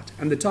and tart.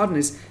 And the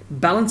tartness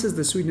balances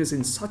the sweetness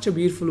in such a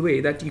beautiful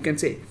way that you can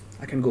say,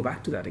 I can go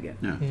back to that again.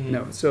 Yeah.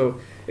 No. So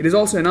it is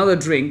also another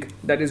drink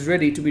that is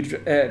ready to be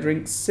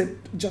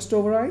sipped just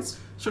over ice.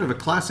 Sort of a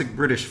classic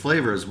British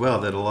flavor as well,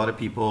 that a lot of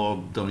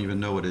people don't even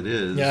know what it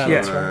is. Yeah,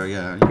 that's right.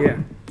 Yeah.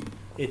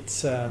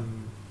 It's, I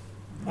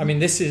mean,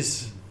 this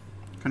is...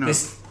 Kind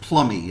of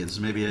plummy is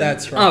maybe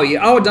that's right. Oh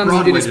yeah, our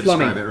damson gin is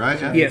plummy. It, right?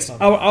 Yeah. Yes,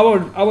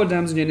 our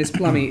damson gin is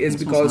plummy is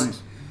because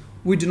nice.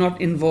 we do not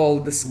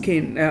involve the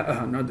skin,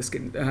 not the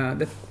skin,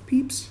 the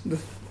peeps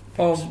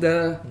of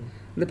the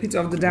pits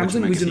of the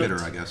damson. Which makes we do it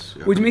bitter, not, I guess.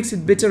 Yeah. Which makes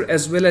it bitter,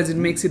 as well as it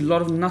makes it a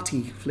lot of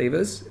nutty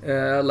flavors,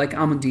 like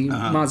almondy,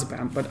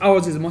 marzipan. But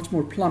ours is much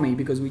more plummy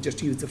because we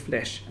just use the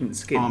flesh and the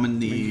skin.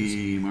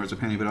 Almondy,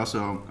 marzipan, but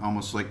also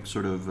almost like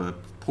sort of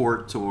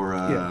port or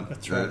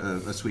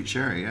a sweet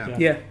sherry.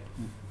 Yeah.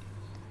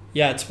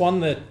 Yeah, it's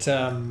one that,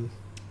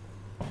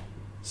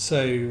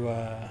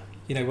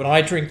 when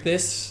I drink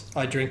this,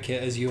 I drink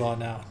it as you are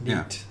now, neat.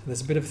 Yeah.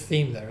 There's a bit of a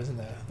theme there, isn't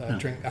there? I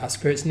drink our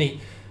spirits neat,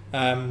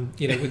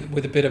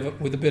 with a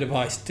bit of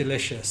ice,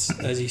 delicious,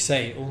 as you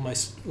say,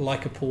 almost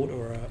like a port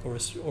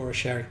or a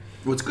sherry.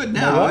 Well, it's good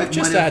now. It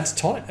just adds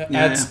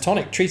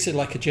tonic, treats it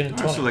like a gin and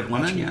tonic. So like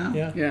lemon, actually.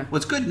 Yeah. Well,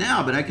 it's good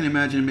now, but I can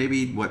imagine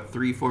maybe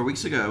 3-4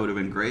 weeks ago it would have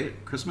been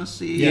great.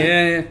 Christmassy.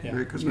 Yeah.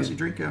 Very Christmassy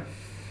drink. Yeah.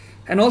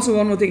 And also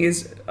one more thing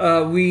is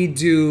we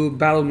do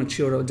barrel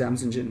mature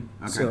damson gin.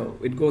 Okay. So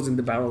it goes in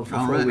the barrel for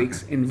 4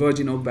 weeks in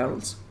virgin oak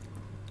barrels.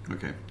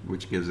 Okay,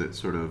 which gives it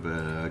sort of,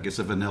 I guess,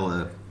 a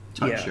vanilla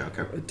touch. Yeah,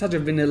 Okay. a touch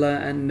of vanilla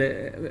and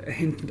a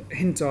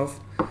hint of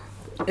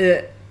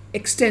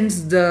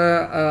extends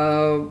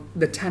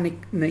the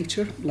tannic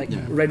nature, like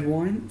red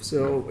wine.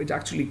 So it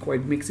actually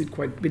makes it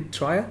quite a bit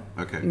drier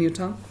in your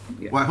tongue.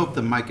 Yeah. Well, I hope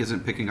the mic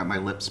isn't picking up my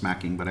lip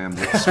smacking, but I am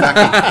lip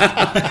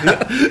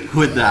smacking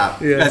with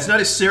that. Yeah. It's not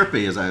as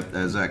syrupy as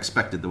I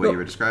expected the way you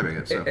were describing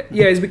it. So.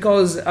 It's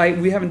because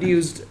we haven't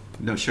used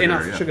enough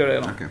sugar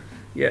at all. Okay.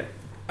 Yeah.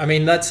 I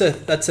mean, that's a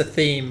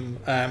theme.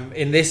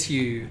 In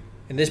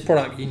this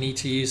product, you need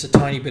to use a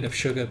tiny bit of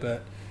sugar,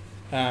 but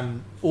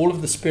all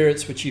of the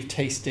spirits which you've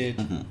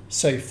tasted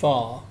so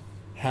far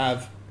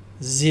have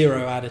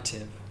zero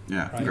additive.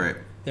 Yeah, right? Great.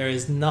 There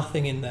is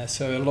nothing in there.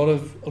 So a lot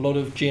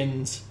of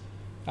gins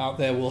out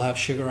there will have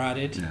sugar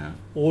added. Yeah.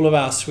 All of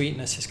our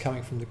sweetness is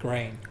coming from the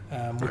grain,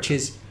 which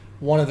is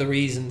one of the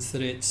reasons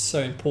that it's so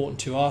important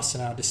to us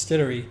and our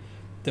distillery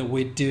that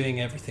we're doing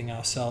everything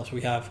ourselves.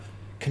 We have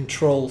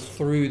control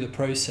through the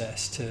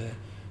process to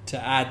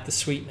add the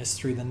sweetness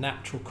through the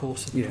natural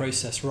course of the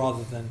process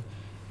rather than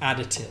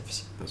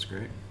additives. That's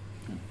great.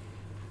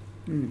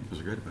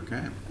 That's good.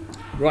 Okay.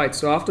 Right.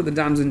 So after the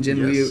damson gin,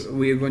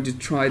 we are going to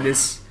try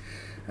this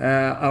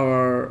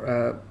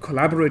our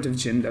collaborative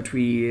gin that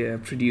we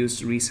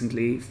produced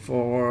recently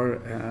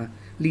for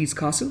Leeds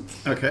Castle.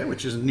 Okay,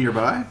 which is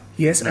nearby.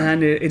 Yes,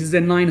 and it is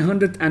their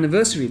 900th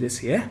anniversary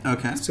this year.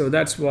 Okay. So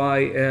that's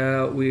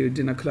why we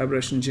did a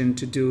collaboration gin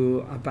to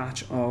do a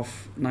batch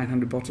of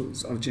 900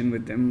 bottles of gin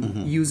with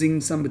them,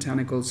 using some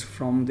botanicals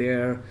from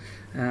their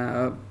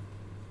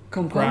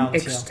compound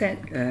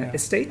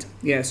estate.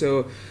 Yeah,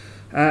 so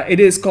it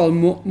is called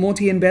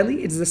Moti and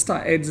Belly. It's the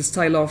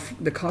style of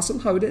the castle,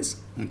 how it is.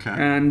 Okay.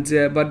 And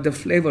but the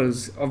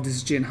flavors of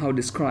this gin, how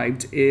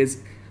described,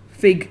 is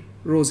fig,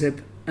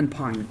 rosehip, and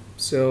pine.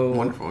 So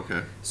wonderful.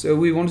 Okay. So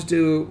we wanted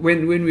to,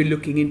 when we're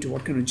looking into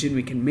what kind of gin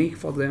we can make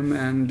for them,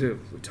 and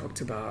we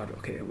talked about,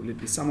 okay, will it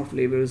be summer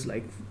flavors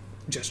like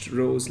just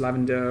rose,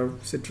 lavender,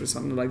 citrus,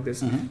 something like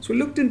this. So we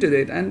looked into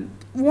it, and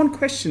one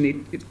question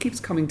it keeps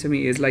coming to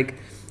me is like,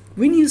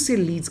 when you say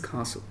Leeds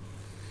Castle,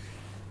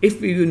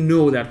 if you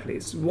know that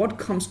place, what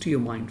comes to your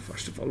mind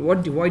first of all?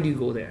 Why do you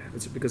go there?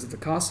 Is it because of the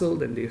castle?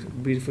 Then there's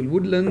beautiful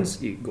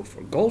woodlands. You go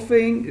for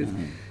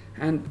golfing,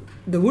 and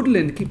the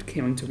woodland kept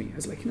coming to me. I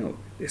was like,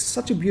 there's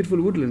such a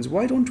beautiful woodlands.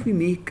 Why don't we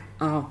make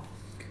a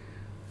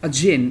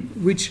gin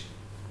which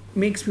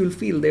makes people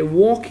feel they're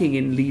walking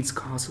in Leeds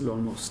Castle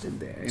almost in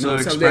there? So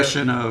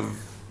expression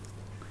of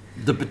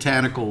the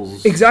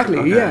botanicals. Exactly,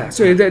 okay. yeah.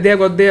 So they have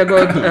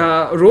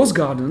got rose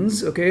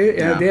gardens, okay.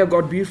 They have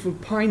got beautiful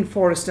pine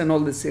forest and all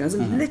this thing. I was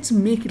like, let's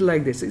make it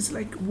like this. It's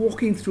like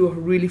walking through a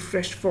really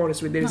fresh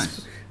forest where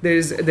there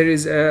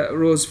is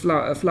rose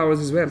flowers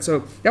as well.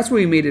 So that's what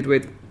we made it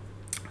with.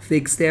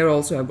 Figs there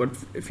also. I've got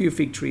a few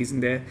fig trees in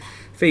there.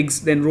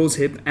 Figs, then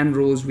rosehip and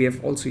rose we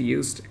have also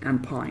used,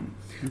 and pine.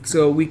 Okay.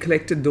 So we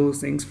collected those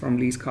things from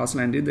Leeds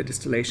Castle and did the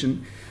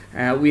distillation.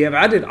 We have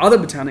added other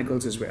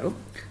botanicals as well.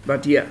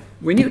 But yeah,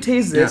 when you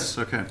taste this,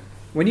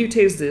 when you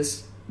taste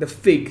this, the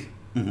fig,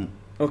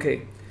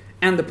 okay,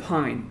 and the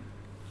pine,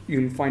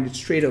 you'll find it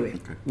straight away.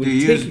 Okay. Do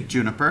you use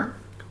juniper?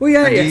 Oh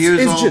yeah, and yes. Do you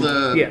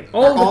use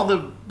all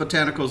the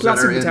botanicals that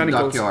are in the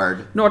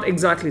dockyard? Not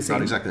exactly same.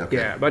 Not exactly, okay.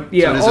 Yeah, but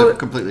yeah. So it is a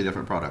completely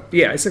different product.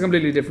 Yeah, it's a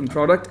completely different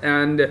product,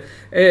 and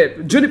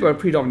juniper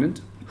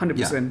predominant. 100%.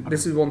 Yeah, okay.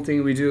 This is one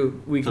thing we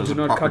do. We do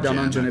not cut down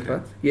on juniper.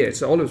 Okay. Yeah,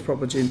 it's always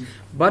proper gin,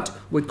 but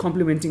with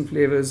complementing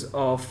flavors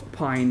of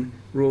pine,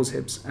 rose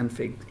hips, and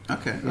fig.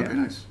 Okay, very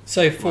nice.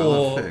 So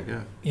for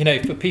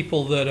for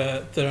people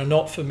that are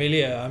not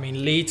familiar, I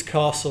mean Leeds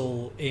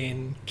Castle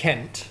in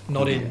Kent,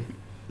 not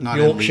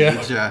Yorkshire. In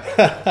Leeds,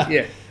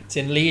 yeah. It's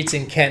in Leeds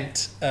in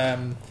Kent,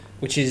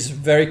 which is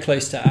very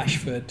close to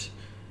Ashford,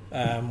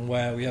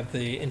 where we have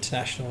the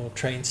international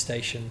train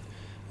station.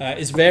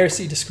 Is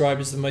variously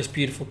described as the most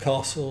beautiful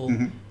castle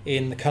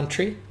in the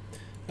country,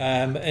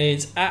 and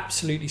it's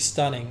absolutely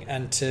stunning.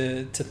 And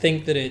to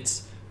think that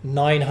it's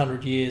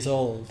 900 years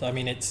old, I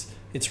mean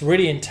it's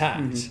really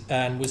intact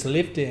and was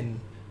lived in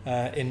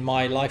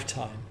my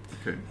lifetime.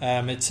 Okay.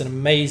 It's an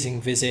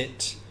amazing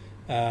visit,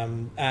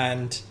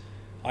 and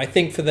I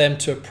think for them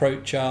to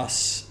approach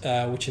us,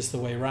 which is the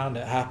way around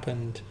it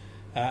happened,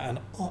 and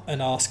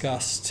ask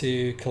us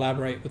to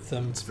collaborate with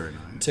them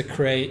to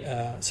create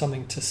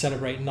something to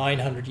celebrate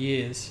 900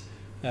 years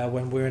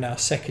when we're in our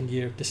second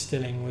year of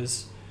distilling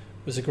was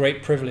a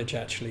great privilege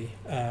actually,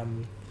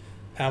 and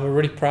we're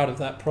really proud of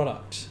that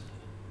product.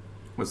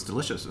 Well, it's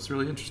delicious. It's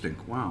really interesting.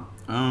 Wow.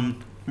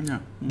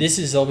 This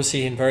is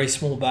obviously in very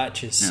small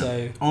batches,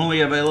 so only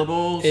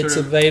available. It's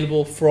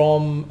available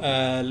from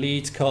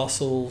Leeds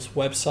Castle's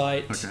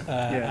website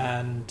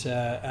and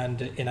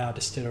in our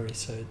distillery.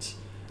 So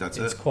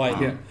it's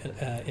quite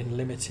in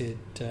limited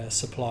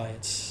supply.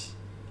 It's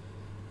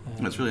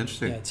that's really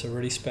interesting. Yeah, it's a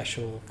really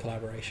special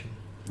collaboration.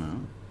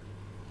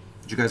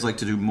 Would you guys like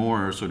to do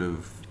more sort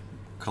of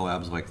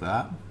collabs like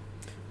that?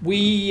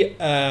 We,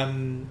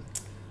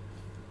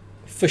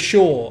 for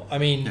sure. I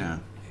mean,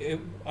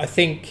 I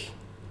think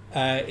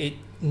not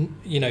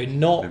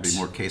maybe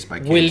more case by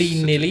case,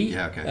 willy-nilly.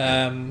 Yeah,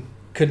 okay.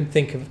 Couldn't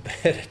think of a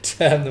better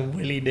term than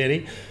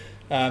willy-nilly.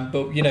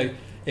 But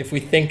if we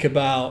think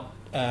about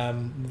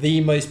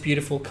the most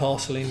beautiful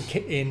castle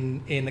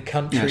in the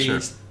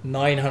country's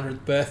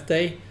 900th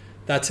birthday,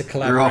 that's a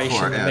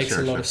collaboration that makes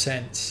a lot of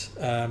sense.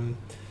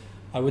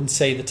 I wouldn't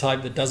say the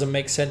type that doesn't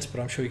make sense,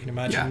 but I'm sure you can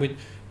imagine.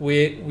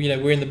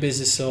 We're in the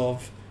business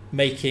of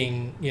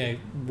making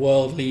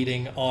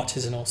world-leading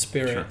artisanal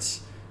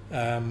spirits,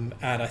 and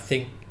I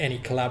think any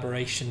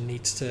collaboration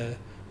needs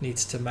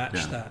to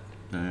match that.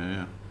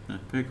 Yeah.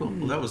 Very cool.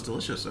 Well, that was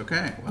delicious.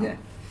 Okay. Wow. Yeah.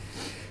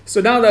 So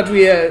now that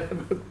we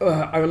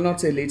I will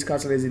not say Leeds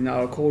Castle is in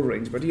our core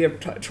range, but we have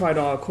tried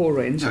our core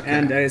range,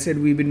 and as I said,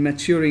 we've been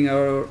maturing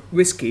our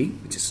whiskey,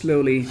 which is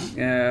slowly,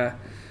 a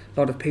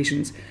lot of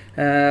patience.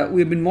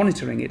 We've been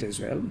monitoring it as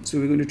well, so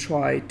we're going to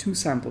try 2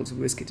 samples of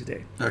whiskey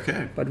today.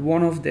 Okay. But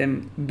one of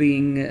them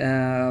being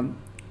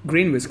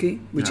grain whiskey,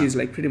 which is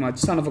like pretty much,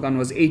 Son of a Gun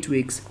was 8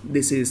 weeks,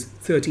 this is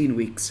 13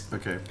 weeks.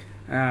 Okay.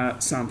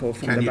 Sample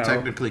from the barrel. Can you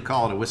technically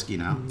call it a whiskey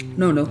now?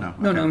 No.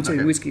 I'm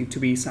saying whiskey to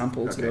be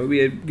sampled. Okay. So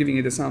we are giving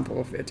it a sample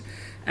of it,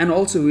 and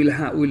also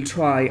we'll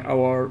try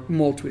our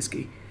malt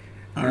whiskey,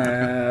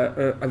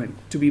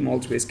 To be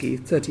malt whiskey,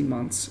 13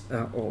 months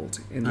old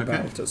in the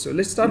barrel. So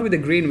let's start with the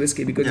grain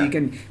whiskey, because you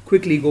can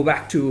quickly go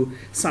back to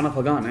Son of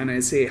a Gun and I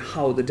say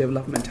how the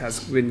development has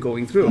been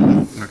going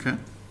through. Okay.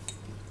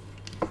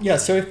 Yeah,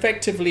 so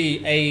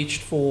effectively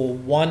aged for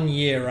 1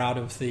 year out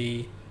of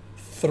the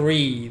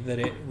 3 that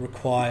it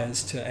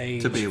requires to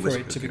age for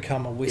it to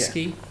become a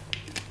whiskey.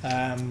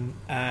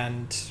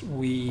 And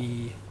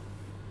we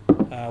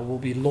will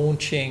be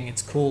launching,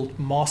 it's called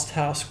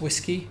Masthouse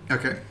Whiskey.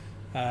 Okay.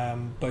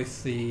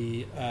 Both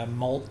the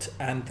malt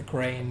and the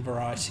grain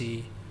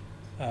variety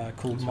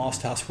called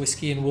Masthouse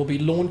Whiskey, and we'll be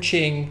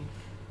launching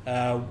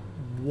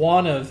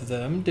one of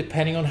them,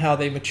 depending on how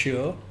they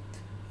mature,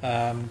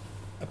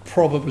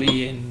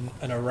 probably in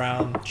and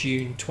around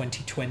June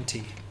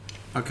 2020.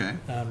 Okay.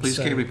 Please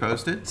keep me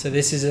posted. So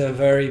this is a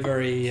very,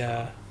 very...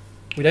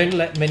 we don't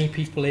let many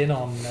people in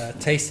on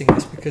tasting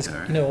this because,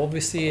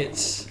 obviously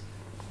it's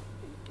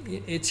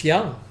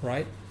young,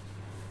 right?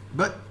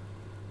 But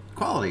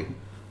quality.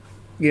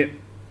 Yeah.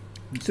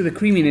 So the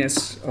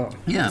creaminess.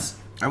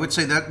 I would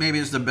say that maybe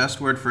is the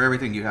best word for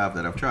everything you have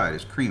that I've tried,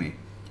 is creamy.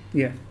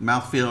 Yeah.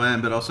 Mouthfeel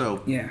and, but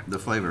also the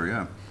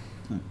flavor,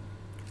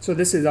 So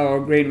this is our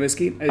grain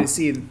whiskey. I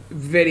see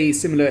very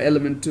similar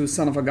element to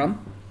Son of a Gun,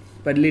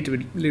 but a little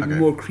bit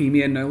more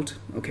creamier note.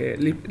 Okay, a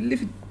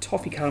little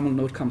toffee caramel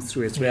note comes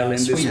through as well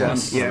in this one.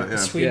 The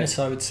sweetness,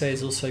 I would say,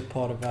 is also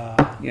part of our...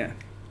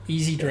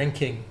 Easy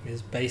drinking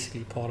is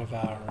basically part of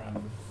our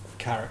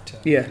character.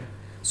 Yeah.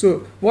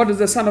 So what is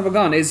the Son of a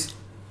Gun is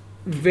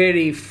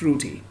very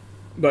fruity,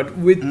 but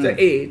with the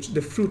age, the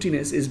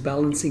fruitiness is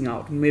balancing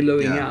out,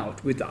 mellowing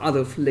out with the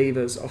other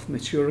flavors of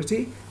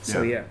maturity.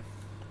 So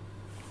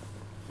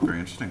very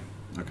interesting.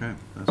 Okay,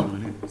 that's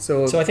really neat.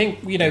 So I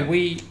think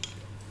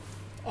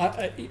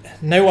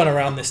no one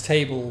around this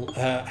table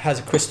has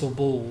a crystal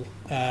ball.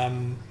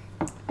 Thank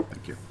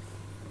you.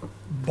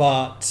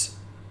 But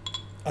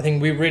I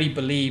think we really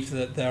believe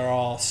that there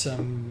are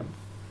some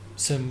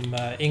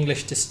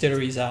English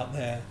distilleries out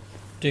there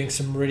doing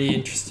some really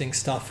interesting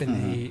stuff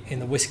in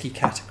the whiskey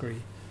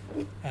category,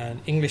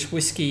 and English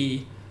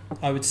whiskey,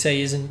 I would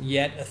say, isn't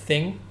yet a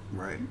thing.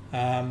 Right.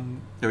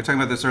 They were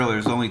talking about this earlier.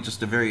 There's only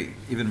just very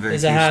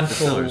there's few a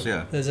handful. distillers.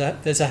 Yeah.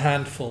 There's a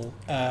handful.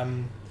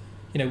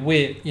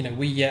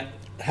 We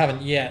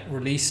haven't yet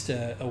released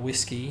a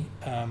whiskey,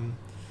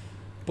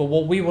 but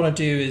what we want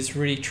to do is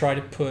really try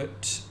to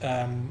put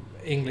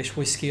English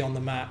whiskey on the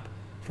map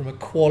from a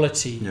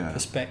quality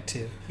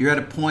perspective. You're at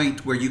a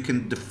point where you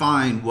can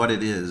define what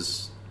it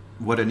is,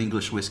 what an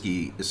English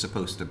whiskey is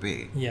supposed to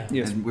be. Yeah.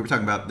 Yes. And we were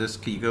talking about this.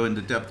 Can you go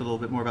into depth a little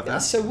bit more about that?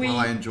 So we. While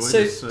I enjoy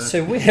this.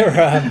 So we're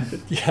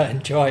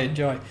enjoy.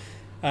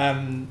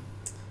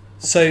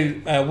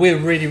 We're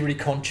really, really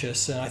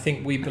conscious, and I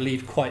think we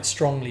believe quite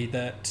strongly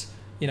that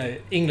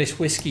English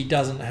whiskey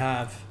doesn't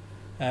have.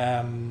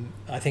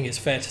 I think it's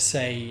fair to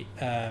say.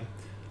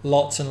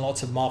 Lots and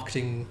lots of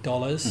marketing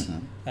dollars.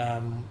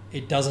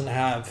 It doesn't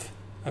have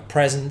a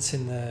presence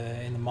in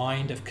the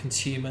mind of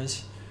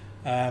consumers,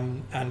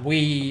 and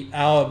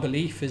our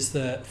belief is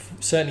that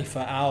certainly for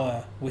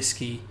our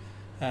whiskey,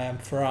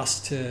 for us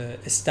to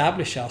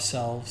establish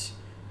ourselves,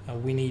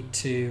 we need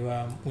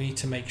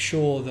to make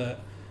sure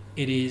that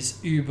it is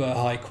uber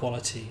high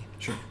quality.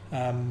 Sure.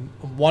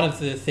 One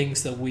of the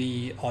things that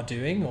we are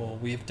doing, or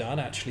we have done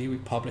actually, we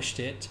published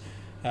it,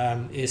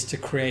 is to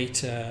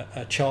create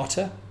a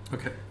charter.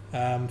 Okay.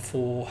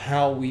 For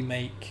how we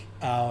make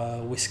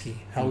our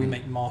whiskey, how we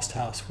make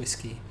Masthouse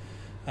whiskey,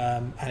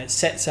 and it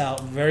sets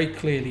out very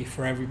clearly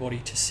for everybody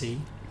to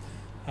see.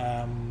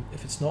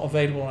 If it's not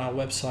available on our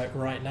website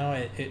right now,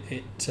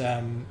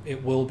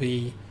 it will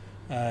be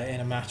in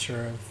a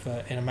matter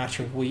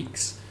of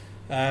weeks.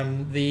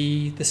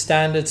 The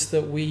standards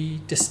that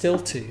we distill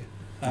to,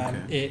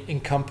 it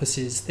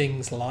encompasses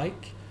things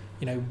like,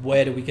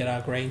 where do we get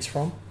our grains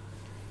from,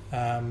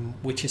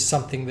 which is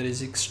something that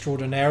is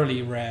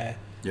extraordinarily rare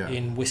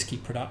in whiskey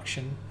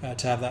production,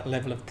 to have that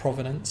level of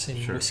provenance in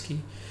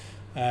whiskey.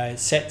 It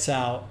sets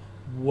out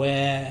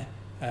where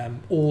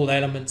all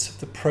elements of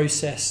the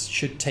process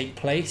should take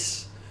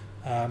place,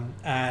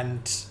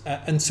 and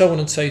so on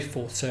and so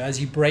forth. So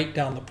as you break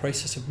down the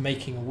process of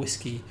making a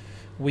whiskey,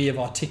 we have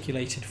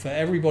articulated for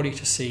everybody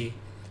to see,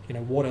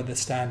 what are the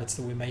standards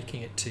that we're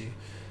making it to,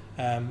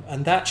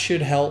 and that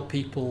should help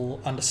people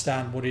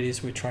understand what it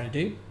is we're trying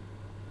to do,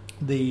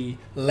 the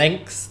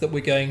lengths that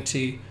we're going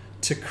to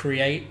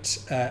create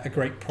a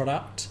great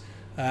product,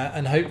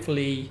 and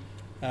hopefully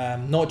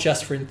not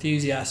just for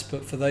enthusiasts,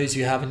 but for those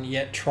who haven't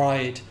yet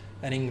tried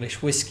an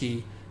English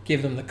whiskey,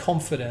 give them the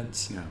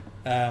confidence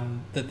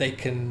that they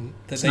can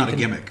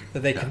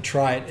can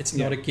try it. It's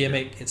not a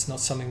gimmick. It's not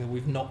something that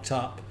we've knocked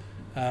up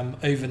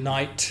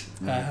overnight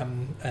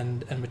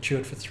and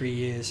matured for 3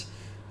 years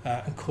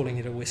and calling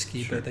it a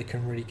whiskey, but they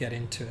can really get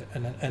into it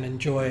and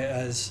enjoy it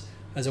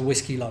as a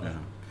whiskey lover. Yeah.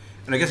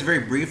 And I guess very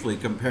briefly,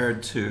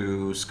 compared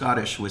to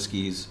Scottish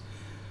whiskies,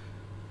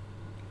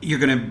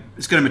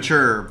 it's gonna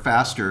mature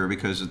faster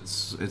because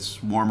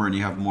it's warmer and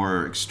you have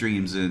more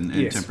extremes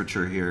in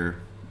temperature here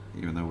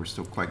even though we're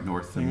still quite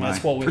north in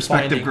that's my what we're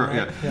perspective. finding,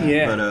 right?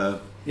 Yeah.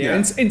 But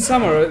In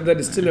summer, the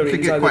distillery, it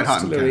could get inside quite the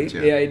hot in distillery,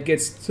 Kent, yeah. it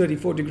gets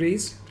 34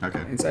 degrees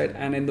Okay. inside,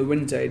 and in the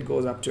winter it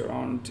goes up to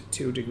around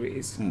 2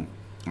 degrees.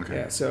 Okay.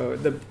 Yeah, so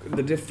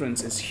the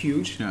difference is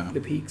huge. Yeah. The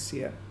peaks,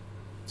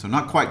 So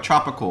not quite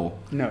tropical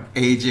No.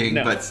 aging,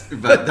 No.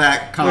 but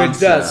that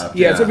concept. It does.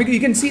 Yeah. So you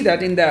can see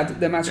that in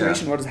the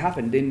maturation, what has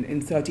happened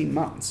in 13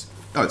 months.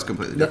 Oh, it's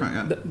completely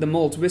different. The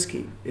malt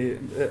whiskey,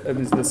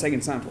 the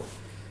second sample,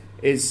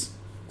 is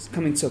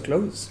coming so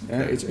close.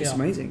 It's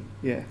amazing.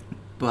 Yeah.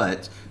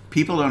 But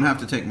people don't have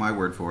to take my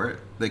word for it.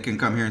 They can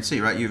come here and see,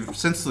 right?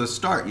 Since the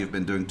start, you've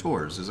been doing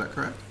tours. Is that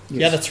correct?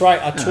 Yes. Yeah, that's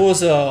right. Our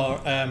tours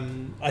are,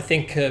 I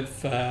think,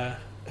 have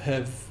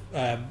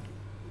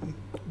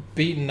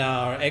beaten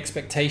our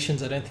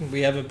expectations. I don't think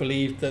we ever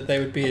believed that they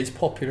would be as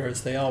popular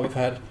as they are. We've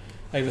had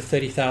over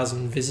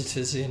 30,000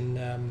 visitors in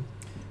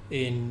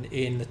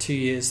the 2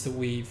 years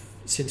that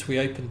since we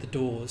opened the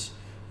doors.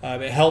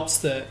 It helps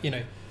that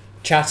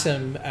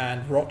Chatham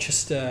and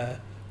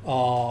Rochester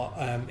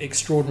are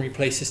extraordinary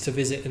places to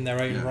visit in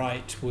their own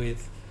right,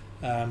 with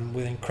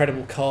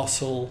incredible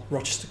castle,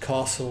 Rochester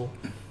Castle,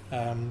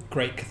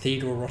 great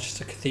cathedral,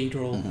 Rochester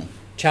Cathedral,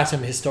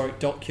 Chatham Historic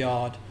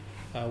Dockyard,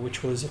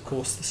 which was of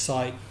course the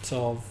site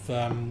of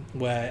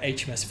where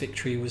HMS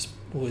Victory was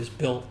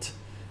built,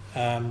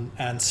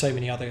 and so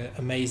many other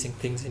amazing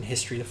things in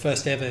history. The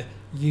first ever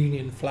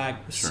Union flag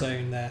was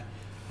sewn there,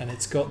 and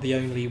it's got the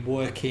only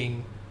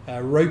working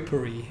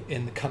ropery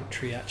in the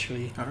country,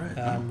 actually. All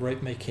right.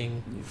 Rope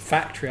making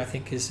factory, I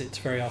think, it's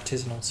very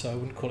artisanal, so I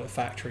wouldn't call it a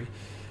factory.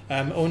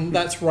 And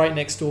that's right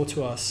next door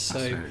to us.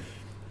 So,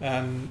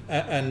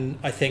 and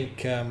I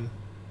think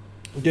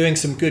doing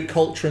some good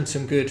culture and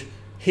some good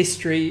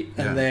history,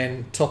 and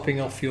then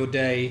topping off your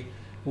day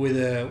with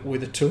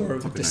a tour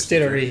of the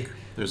distillery.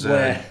 There's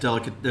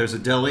a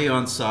deli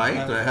on site.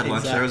 I had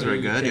lunch there. It was very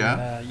good.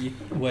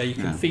 Where you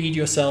can feed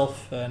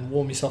yourself and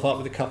warm yourself up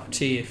with a cup of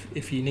tea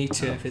if you need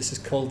to, if it's as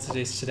cold as it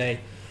is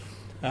today.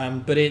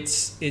 But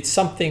it's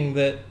something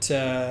that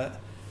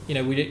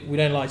we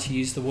don't like to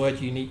use the word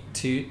unique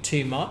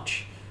too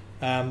much.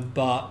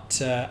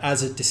 But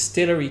as a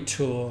distillery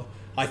tour,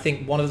 I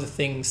think one of the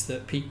things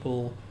that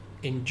people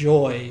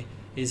enjoy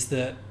is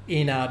that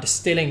in our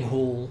distilling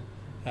hall,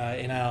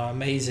 in our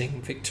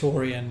amazing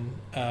Victorian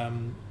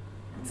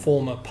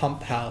former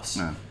pump house,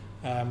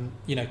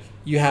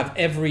 you have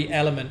every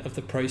element of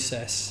the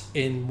process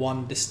in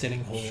one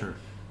distilling hall. Sure.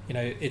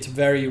 It's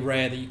very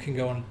rare that you can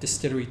go on a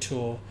distillery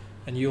tour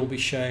and you'll be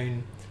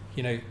shown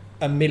a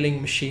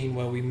milling machine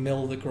where we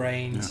mill the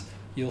grains.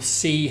 You'll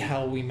see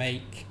how we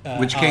make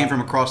which came from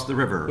across the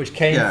river,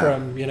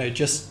 from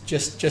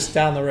just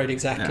down the road,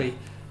 exactly.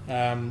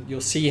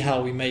 You'll see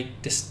how we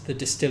make the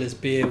distiller's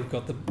beer. We've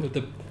got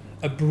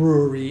a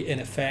brewery in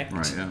effect,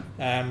 right?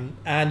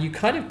 And you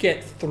kind of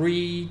get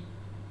 3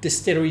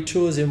 distillery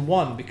tours in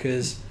one,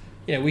 because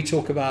we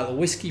talk about the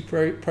whiskey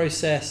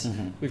process.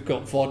 We've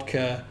got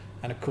vodka,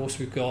 and of course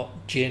we've got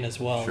gin as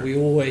well. Sure. We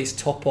always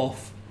top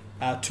off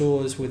our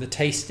tours with a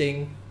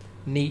tasting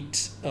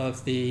neat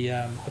of the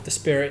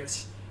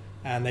spirits,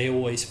 and they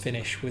always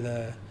finish with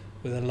a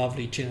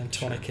lovely gin and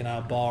tonic in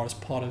our bar as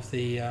part of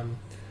the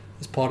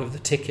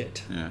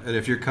ticket. Yeah, and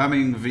if you're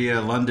coming via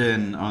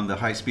London on the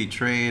high-speed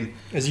train,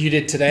 as you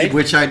did today,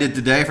 which I did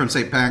today from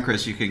St.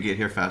 Pancras, you can get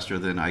here faster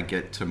than I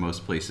get to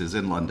most places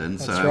in London.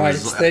 That's right.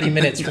 It's 30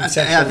 minutes from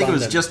central I think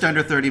London. It was just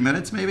under 30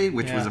 minutes, maybe,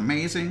 which was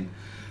amazing.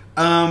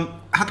 How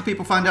can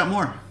people find out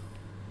more?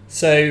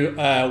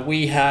 So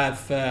we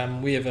have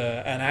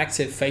an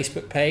active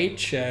Facebook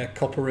page,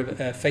 Copper Rivet,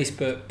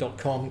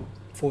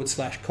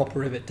 facebook.com/Copper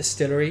Rivet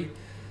Distillery,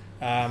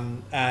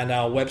 and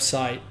our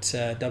website,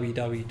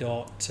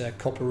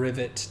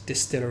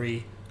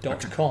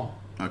 www.copperrivetdistillery.com.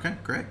 Okay,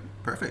 great,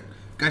 perfect.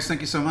 Guys,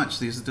 thank you so much.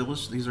 These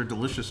are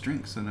delicious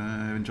drinks, and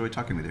I enjoyed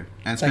talking with you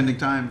and spending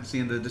time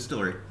seeing the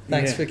distillery.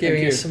 Thanks for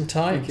giving us some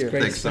time. Thank you. It's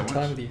great Thanks to spend so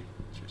much. time with you.